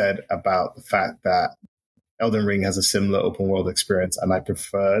to be said about the fact that Elden Ring has a similar open world experience, and I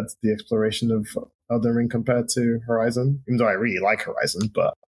preferred the exploration of Elden Ring compared to Horizon, even though I really like Horizon.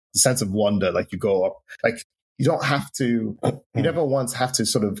 But the sense of wonder, like you go up, like you don't have to, you never once have to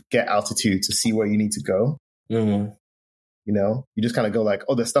sort of get altitude to see where you need to go. Mm-hmm. You just kind of go like,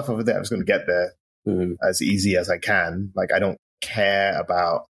 oh, there's stuff over there. I'm just going to get there as easy as I can. Like I don't care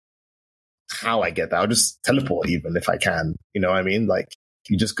about how I get there. I'll just teleport even if I can. You know what I mean? Like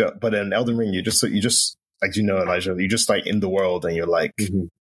you just go, but in Elden Ring, you just like, Elijah, you're just like in the world and you're like,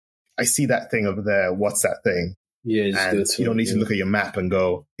 I see that thing over there. What's that thing? Yeah. And you don't need to look at your map and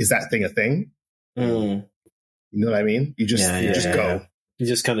go, is that thing a thing? You know what I mean? You just go. You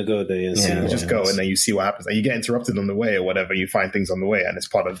just kind of go there and see. You just go and then you see what happens. And you get interrupted on the way or whatever. You find things on the way and it's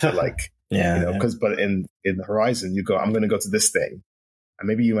part of the like, but in the Horizon, you go, I'm going to go to this thing. And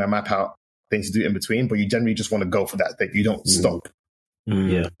maybe you might map out things to do in between, but you generally just want to go for that thing. You don't stop.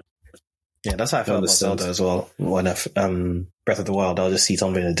 Yeah. Yeah, that's how I felt about Zelda as well. When Breath of the Wild, I'll just see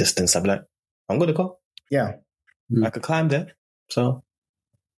something in the distance. I'll be like, I'm going to go. Yeah. I could climb there. So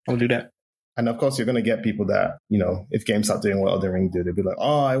I'll do that. And of course, you're going to get people that, if games start doing what Elden Ring do, they'll be like,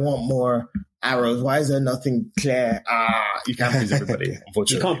 oh, I want more arrows. Why is there nothing clear? You can't please everybody,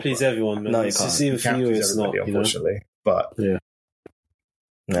 unfortunately. You can't please everyone, man. No, you can't. You can't please everybody, unfortunately. But,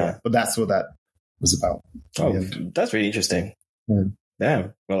 but that's what that was about. Oh, that's really interesting.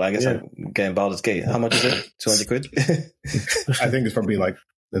 Damn. Well, I guess I'm getting Baldur's Gate. How much is it? 200 quid? I think it's probably like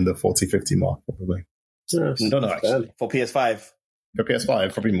in the 40, 50 mark, probably. Yeah, no, actually. For PS5. For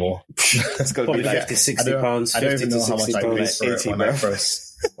PS5, probably more. It's going to be like 50, 60 pounds. I don't even know how much I paid for it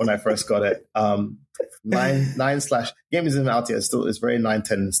when I first got it. 9 slash game isn't out yet. It's very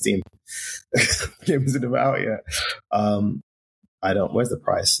 9.10 in Steam. Game isn't even out yet. Where's the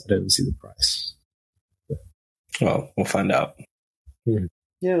price? I don't even see the price. Well, we'll find out.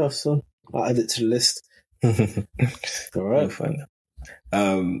 Yeah, that's fun. I'll add it to the list. All right. We'll find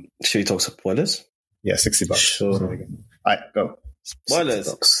out. Should we talk spoilers? Yeah, $60. Sure. All right, go.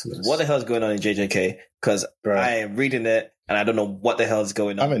 Spoilers. What the hell is going on in JJK? Because I am reading it and I don't know what the hell is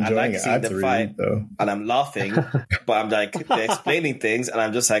going on. I'm enjoying it. I like seeing the fight and I'm laughing, but I'm like, they're explaining things and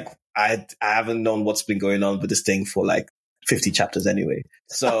I'm just like, I haven't known what's been going on with this thing for like 50 chapters anyway.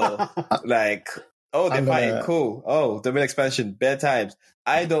 So like, oh, they're fighting, cool. Oh, the main expansion, bad times.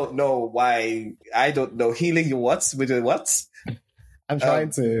 I don't know why. I don't know. Healing your what's with your what's? I'm trying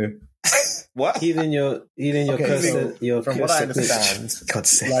to... What? Healing your curse. From what I understand,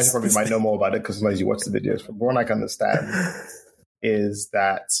 Elijah probably might know more about it because sometimes you watch the videos. From what I can understand is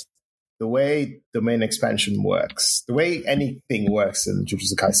that the way domain expansion works, the way anything works in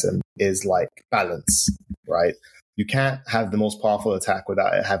Jujutsu Kaisen is like balance, right? You can't have the most powerful attack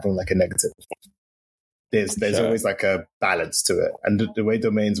without it having like a negative. There's always like a balance to it. And the way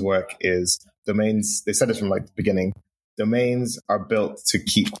domains work is domains, they said this from like the beginning, domains are built to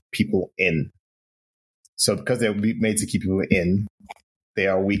keep people in. So because they're made to keep people in, they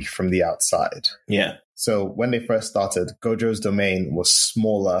are weak from the outside. Yeah. So when they first started, Gojo's domain was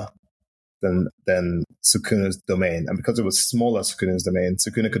smaller than Sukuna's domain. And because it was smaller Sukuna's domain,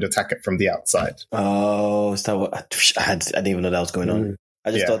 Sukuna could attack it from the outside. Oh, is that what I didn't even know that was going on.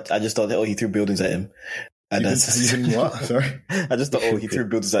 I just thought, oh, he threw buildings at him. And you didn't what? Sorry? I just thought, oh, he threw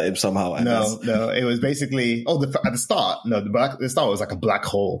buildings at him somehow. No, it was basically, at the start, the start was like a black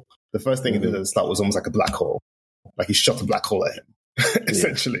hole. The first thing he did at the start was almost like a black hole. Like he shot a black hole at him,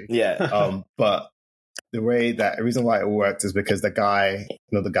 essentially. Yeah. But the reason why it worked is because the guy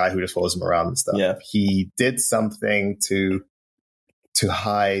who just follows him around and stuff, he did something to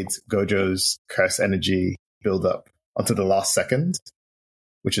hide Gojo's curse energy build up until the last second.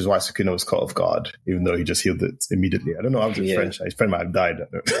 Which is why Sukuna was caught off guard, even though he just healed it immediately. I don't know how to French. His friend might have died.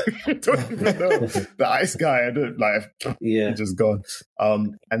 I don't even know. The ice guy, he's just gone.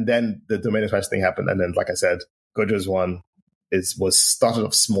 And then the domain expansion thing happened. And then, like I said, Gojo's one was started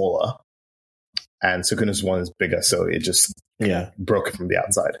off smaller, and Sukuna's one is bigger. So it just broke it from the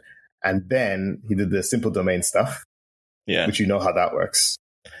outside. And then he did the simple domain stuff, which you know how that works.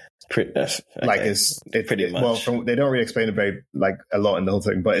 Okay. Like it's pretty much. Well, they don't really explain it very like a lot in the whole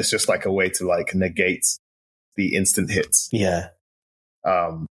thing, but it's just like a way to like negate the instant hits. Yeah.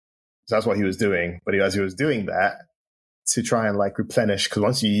 So that's what he was doing. But as he was doing that, to try and like replenish, because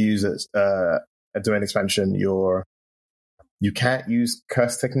once you use a domain expansion, you can't use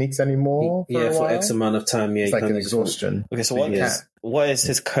curse techniques anymore. For X amount of time. Yeah, it's like an exhaustion. Okay, so what is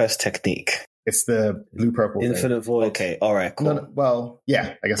his curse technique? It's the blue-purple Infinite Void. Okay, all right, cool. No,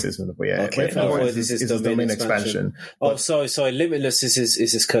 I guess it's Infinite Void. Yeah, okay. Infinite Void is his domain expansion. Oh, sorry. Limitless is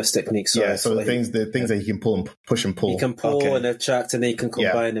his curse technique. Sorry. Yeah, so the things that he can pull and push and pull. He can pull and attract, and then he can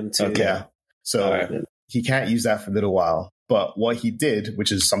combine them too. Okay. Yeah. So he can't use that for a little while. But what he did,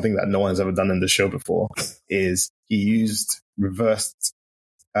 which is something that no one has ever done in the show before, is he used reversed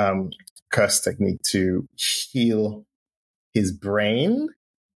curse technique to heal his brain.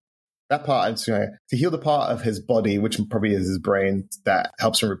 That part, to heal the part of his body, which probably is his brain, that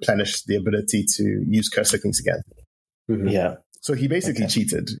helps him replenish the ability to use curse techniques again. Mm-hmm. Yeah. So he basically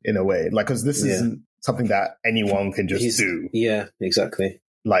cheated in a way, like, because this isn't something that anyone can just do. Yeah, exactly.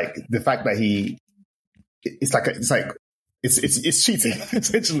 Like the fact that it's cheating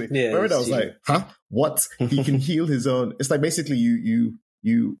essentially. Yeah, I was like, huh? What? He can heal his own. It's like basically you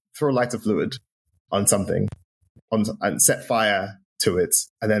throw lighter fluid on something and set fire to it,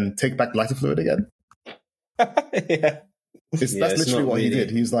 and then take back lighter fluid again. Yeah. That's literally what he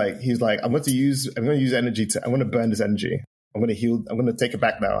did. He's like, I'm going to use energy I'm going to burn this energy. I'm going to heal. I'm going to take it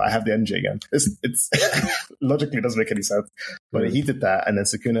back now. I have the energy again. It's logically it doesn't make any sense. But he did that, and then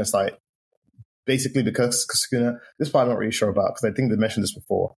Sukuna's like, basically because Sukuna, this part I'm not really sure about because I think they mentioned this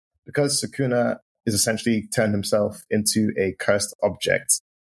before. Because Sukuna is essentially turned himself into a cursed object,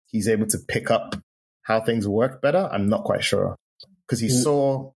 he's able to pick up how things work better. I'm not quite sure. Because he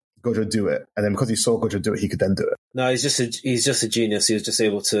saw Gojo do it, and then because he saw Gojo do it, he could then do it. No, he's just a genius. He was just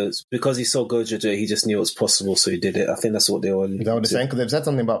able to, because he saw Gojo do it, he just knew it was possible, so he did it. I think that's what they were. Is that what they're saying? Because they've said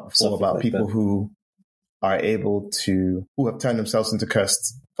something about like people who are able to, who have turned themselves into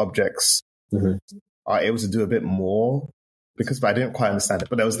cursed objects, are able to do a bit more. But I didn't quite understand it.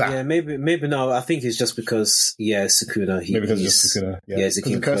 But there was that. Yeah, maybe no. I think it's just because Sukuna. Maybe because it's just Sukuna. Yeah, because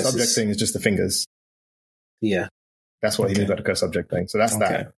the cursed object thing is just the fingers. Yeah. That's what he knew about the curse object thing. So that's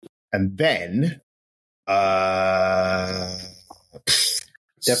that. And then, they're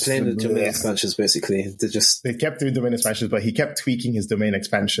playing the domain expansions, basically. They kept doing domain expansions, but he kept tweaking his domain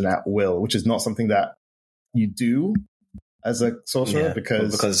expansion at will, which is not something that you do as a sorcerer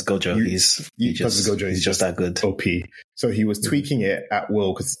because Gojo, he's just that good. OP. So he was tweaking it at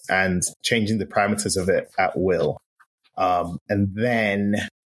will and changing the parameters of it at will. And then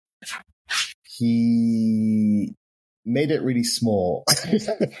he made it really small.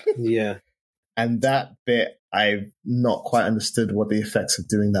 Yeah. And that bit, I've not quite understood what the effects of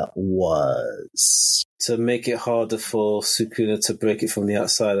doing that was. To make it harder for Sukuna to break it from the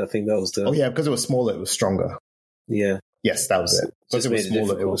outside, I think that was the... Oh yeah, because it was smaller, it was stronger. Yeah. Yes, that was it. Because it was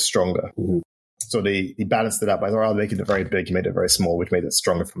smaller, it was stronger. Mm-hmm. So he balanced it out by rather making it very big, he made it very small, which made it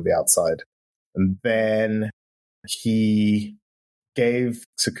stronger from the outside. And then he gave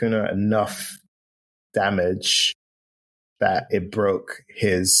Sukuna enough damage that it broke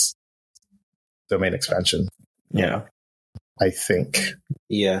his domain expansion. Yeah. I think.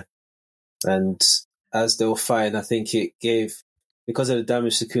 Yeah. And as they were fighting, I think it gave, because of the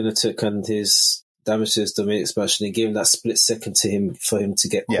damage Sukuna took and his damage to his domain expansion, it gave him that split second for him to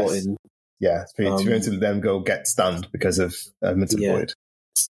get caught in. Yeah, for him to then go get stunned because of Mental Void.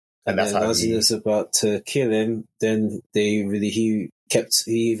 And that's how he was about to kill him, then he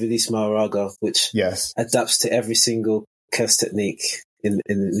released Maharaga, which adapts to every single curse technique in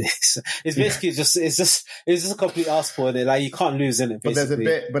this. It's basically it's just a complete ass for it. Like you can't lose in it.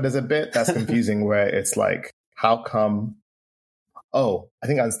 Basically. But there's a bit that's confusing where it's like, how come? Oh, I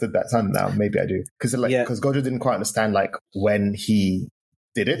think I understood that sound now. Maybe I do because Gojo didn't quite understand like when he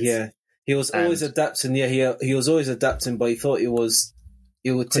did it. Yeah, he was always adapting. Yeah, he was always adapting, but he thought it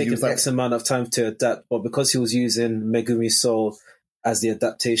would take an X amount of time to adapt. But because he was using Megumi's soul as the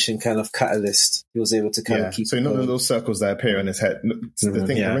adaptation kind of catalyst, he was able to kind of keep. So you know the little circles that appear on his head,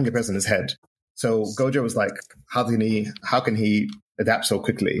 the ring appears on his head. So Gojo was like, how can he adapt so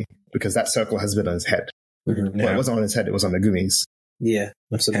quickly? Because that circle has been on his head. Mm-hmm. Well, it wasn't on his head; it was on Megumi's. Yeah,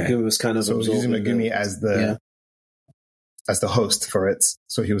 so Megumi was kind of using Megumi as the host for it.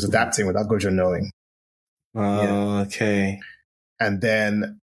 So he was adapting without Gojo knowing. Okay. And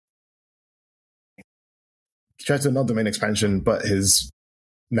then he tried to do another domain expansion, but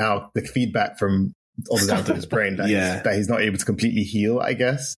the feedback from all the down to his brain that he's not able to completely heal, I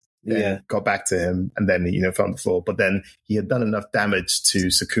guess. then got back to him, and then fell on the floor. But then he had done enough damage to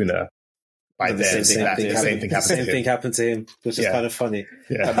Sukuna. By the then, same thing happened to him, which is kind of funny.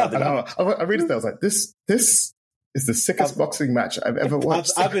 Yeah, I read it. I was like, this is the sickest boxing match I've ever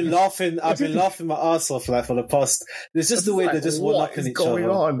watched. I've been laughing my ass off for the past. It's just the way they're just one up in each other. What's going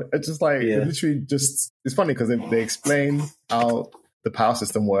on? It's just it literally just. It's funny because they explain how the power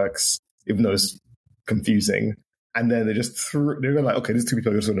system works, even though it's confusing. And then they just they're like, okay, these two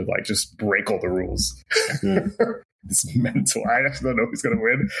people are just going to just break all the rules. It's mental. I actually don't know who's going to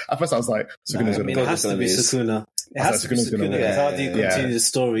win. At first I was like, Sukuna's going to win. It has to be Sukuna. It has to be Sukuna. How do you continue the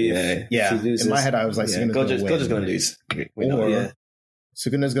story if he loses? In my head I was like, Sukuna's going to win. Gojo's going to lose. Or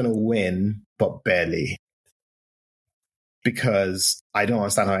Sukuna's going to win, but barely. Because I don't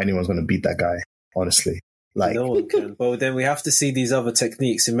understand how anyone's going to beat that guy, honestly. No one can. But then we have to see these other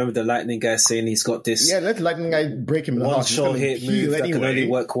techniques. Remember the lightning guy saying he's got this. Yeah, let the lightning guy break him in half. One shot hit move that can only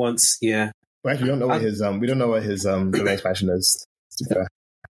work once. Yeah. Well, actually, we don't know what his the expansion is.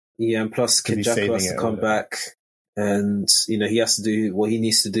 Yeah, and plus Kenjaku has to come back, and he has to do what he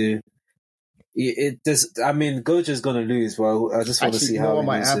needs to do. Gojo's going to lose. Well, I just want to see how it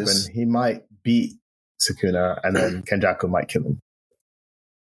might happen. He might beat Sukuna, and then Kenjaku might kill him.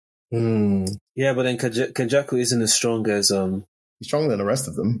 Yeah, but then Kenjaku isn't as strong as He's stronger than the rest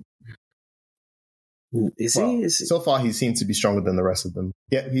of them. Is he? So far, he seems to be stronger than the rest of them.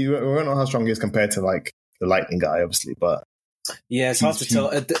 Yeah, we don't know how strong he is compared to the lightning guy, obviously, but it's hard to tell.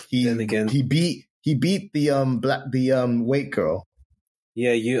 Then again, he beat the weight girl.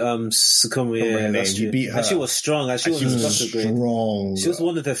 Yeah, Sukuma. Yeah, that's true. You beat her. And she was strong. And she was special grade. Strong. She was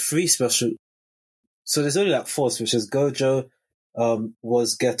one of the 3 special. So there's only 4, which is Gojo,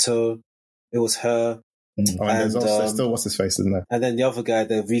 was Geto, it was her. And there's also still what's his face, isn't there? And then the other guy,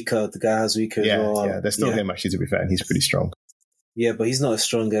 the guy has Rika as well. Yeah, there's still him actually, to be fair, and he's pretty strong. Yeah, but he's not as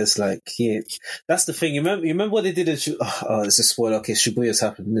strong as that's the thing. You remember what they did in it's a spoiler. Okay, Shibuya's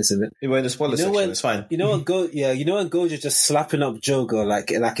happening, isn't it? We're in the spoiler section, it's fine. You know when Gojo just slapping up Jogo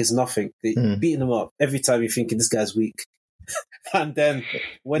like it's nothing. They beating him up every time you're thinking this guy's weak. And then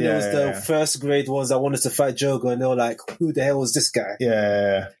when it was the first grade ones that wanted to fight Jogo, and they were like, who the hell was this guy?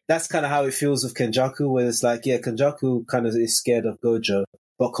 Yeah. That's kind of how it feels with Kenjaku, where it's like, Kenjaku kind of is scared of Gojo,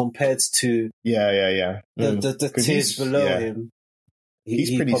 but compared to the tiers below him,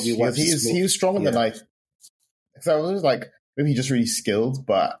 he's pretty strong. He was stronger than so I was like, maybe he just really skilled,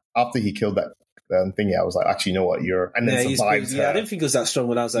 but after he killed that thing, I was like, actually, you know what, and then survived her. I didn't think it was that strong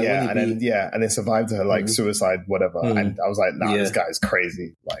when I was like, and then survived her suicide, whatever. And I was like, nah, this guy's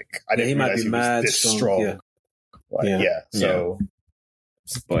crazy. I didn't realize he was this strong. So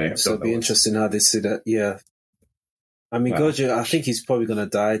it'll be interesting how they see that. Yeah, I mean, Gojo, I think he's probably gonna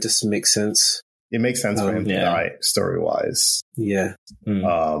die. It just makes sense. It makes sense for him to die, story wise. Yeah.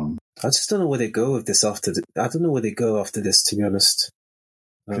 I just don't know where they go with this after. I don't know where they go after this, to be honest.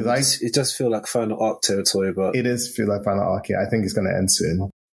 It does feel like final arc territory, but it does feel like final arc. Yeah, I think it's going to end soon.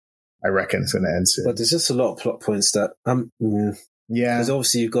 I reckon it's going to end soon. But there's just a lot of plot points that because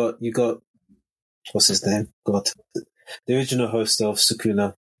obviously you got what's his name? God, the original host of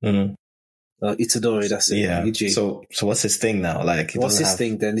Sukuna, Itadori. That's it. Yeah. So what's his thing now? What's his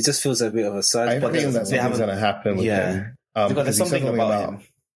thing then? It just feels like a bit of a side. I think that's something's going to happen with him. There's something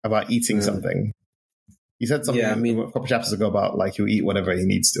about eating something. He said something a couple chapters ago about he'll eat whatever he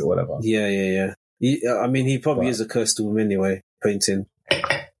needs to or whatever. Yeah. He probably is a cursed to him anyway, painting. He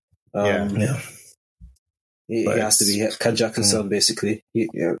has to be Kanjaku's son, basically.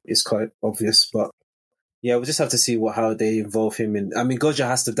 It's quite obvious, but we'll just have to see how they involve him in. I mean, Gojo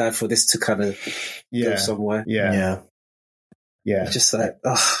has to die for this to kind of go somewhere. Yeah. It's just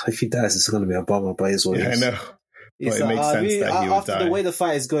if he dies, it's going to be a bummer, but it's what it is. I know. But it makes sense that he would die. After the way the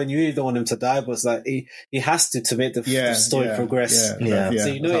fight is going, you really don't want him to die, but it's like he has to make the story progress. So that's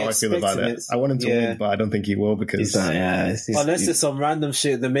how I feel about it. I want him to win, but I don't think he will because unless there's some random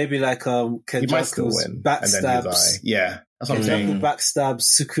shit, then maybe Kenjaku's backstabs. Yeah, that's what I'm saying.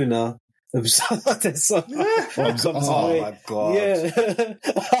 Backstabs Sukuna. Oh my god! Yeah,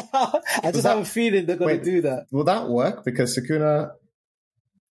 I just have a feeling they're going to do that. Will that work? Because Sukuna.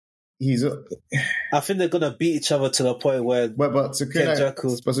 I think they're gonna beat each other to the point where. But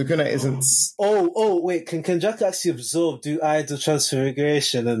Sukuna isn't. Oh, wait! Can Kenjaku actually do idol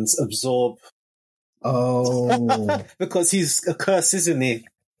transfiguration and absorb? Oh, because he's a curse, isn't he?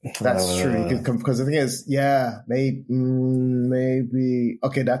 That's true. Because the thing is, maybe.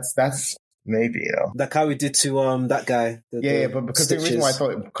 Okay, that's maybe. Like how we did to that guy. But because the reason why I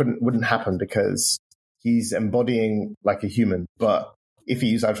thought it wouldn't happen because he's embodying like a human, but. If he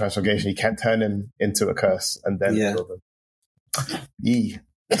uses our transformation, he can't turn him into a curse and then kill them.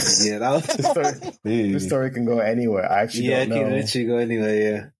 Yeah, that the story can go anywhere. I actually don't know. Yeah, it can literally go anywhere.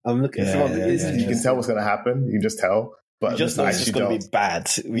 Yeah, I'm looking. You can tell what's going to happen. You can just tell. But you just know it's just going to be bad. I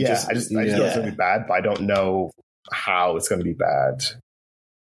just know it's going to be bad, but I don't know how it's going to be bad.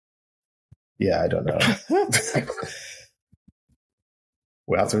 Yeah, I don't know.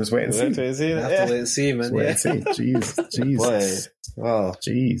 We'll have to just wait and see. Have to wait and see, man. Wait and see. Jesus. Boy. Well,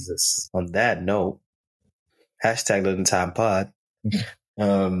 Jesus. On that note, #LoadingTimePod.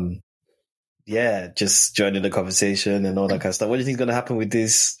 Just joining the conversation and all that kind of stuff. What do you think is going to happen with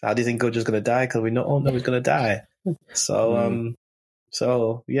this? How do you think Gojo's going to die? Because we all know he's going to die. So, I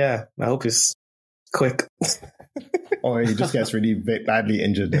hope it's quick. Or he just gets really badly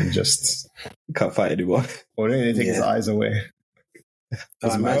injured and just can't fight anymore. Or then he takes his eyes away.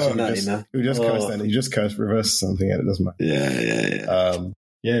 Imagine that, you just curse then. You just curse reverse something and it doesn't matter.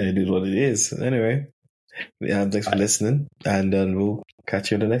 Yeah. It is what it is. Anyway, thanks for listening, and we'll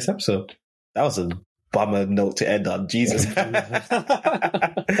catch you in the next episode. That was a bummer note to end on. Jesus.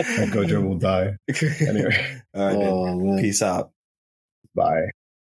 Gojo will die. Anyway. All right, peace out. Bye.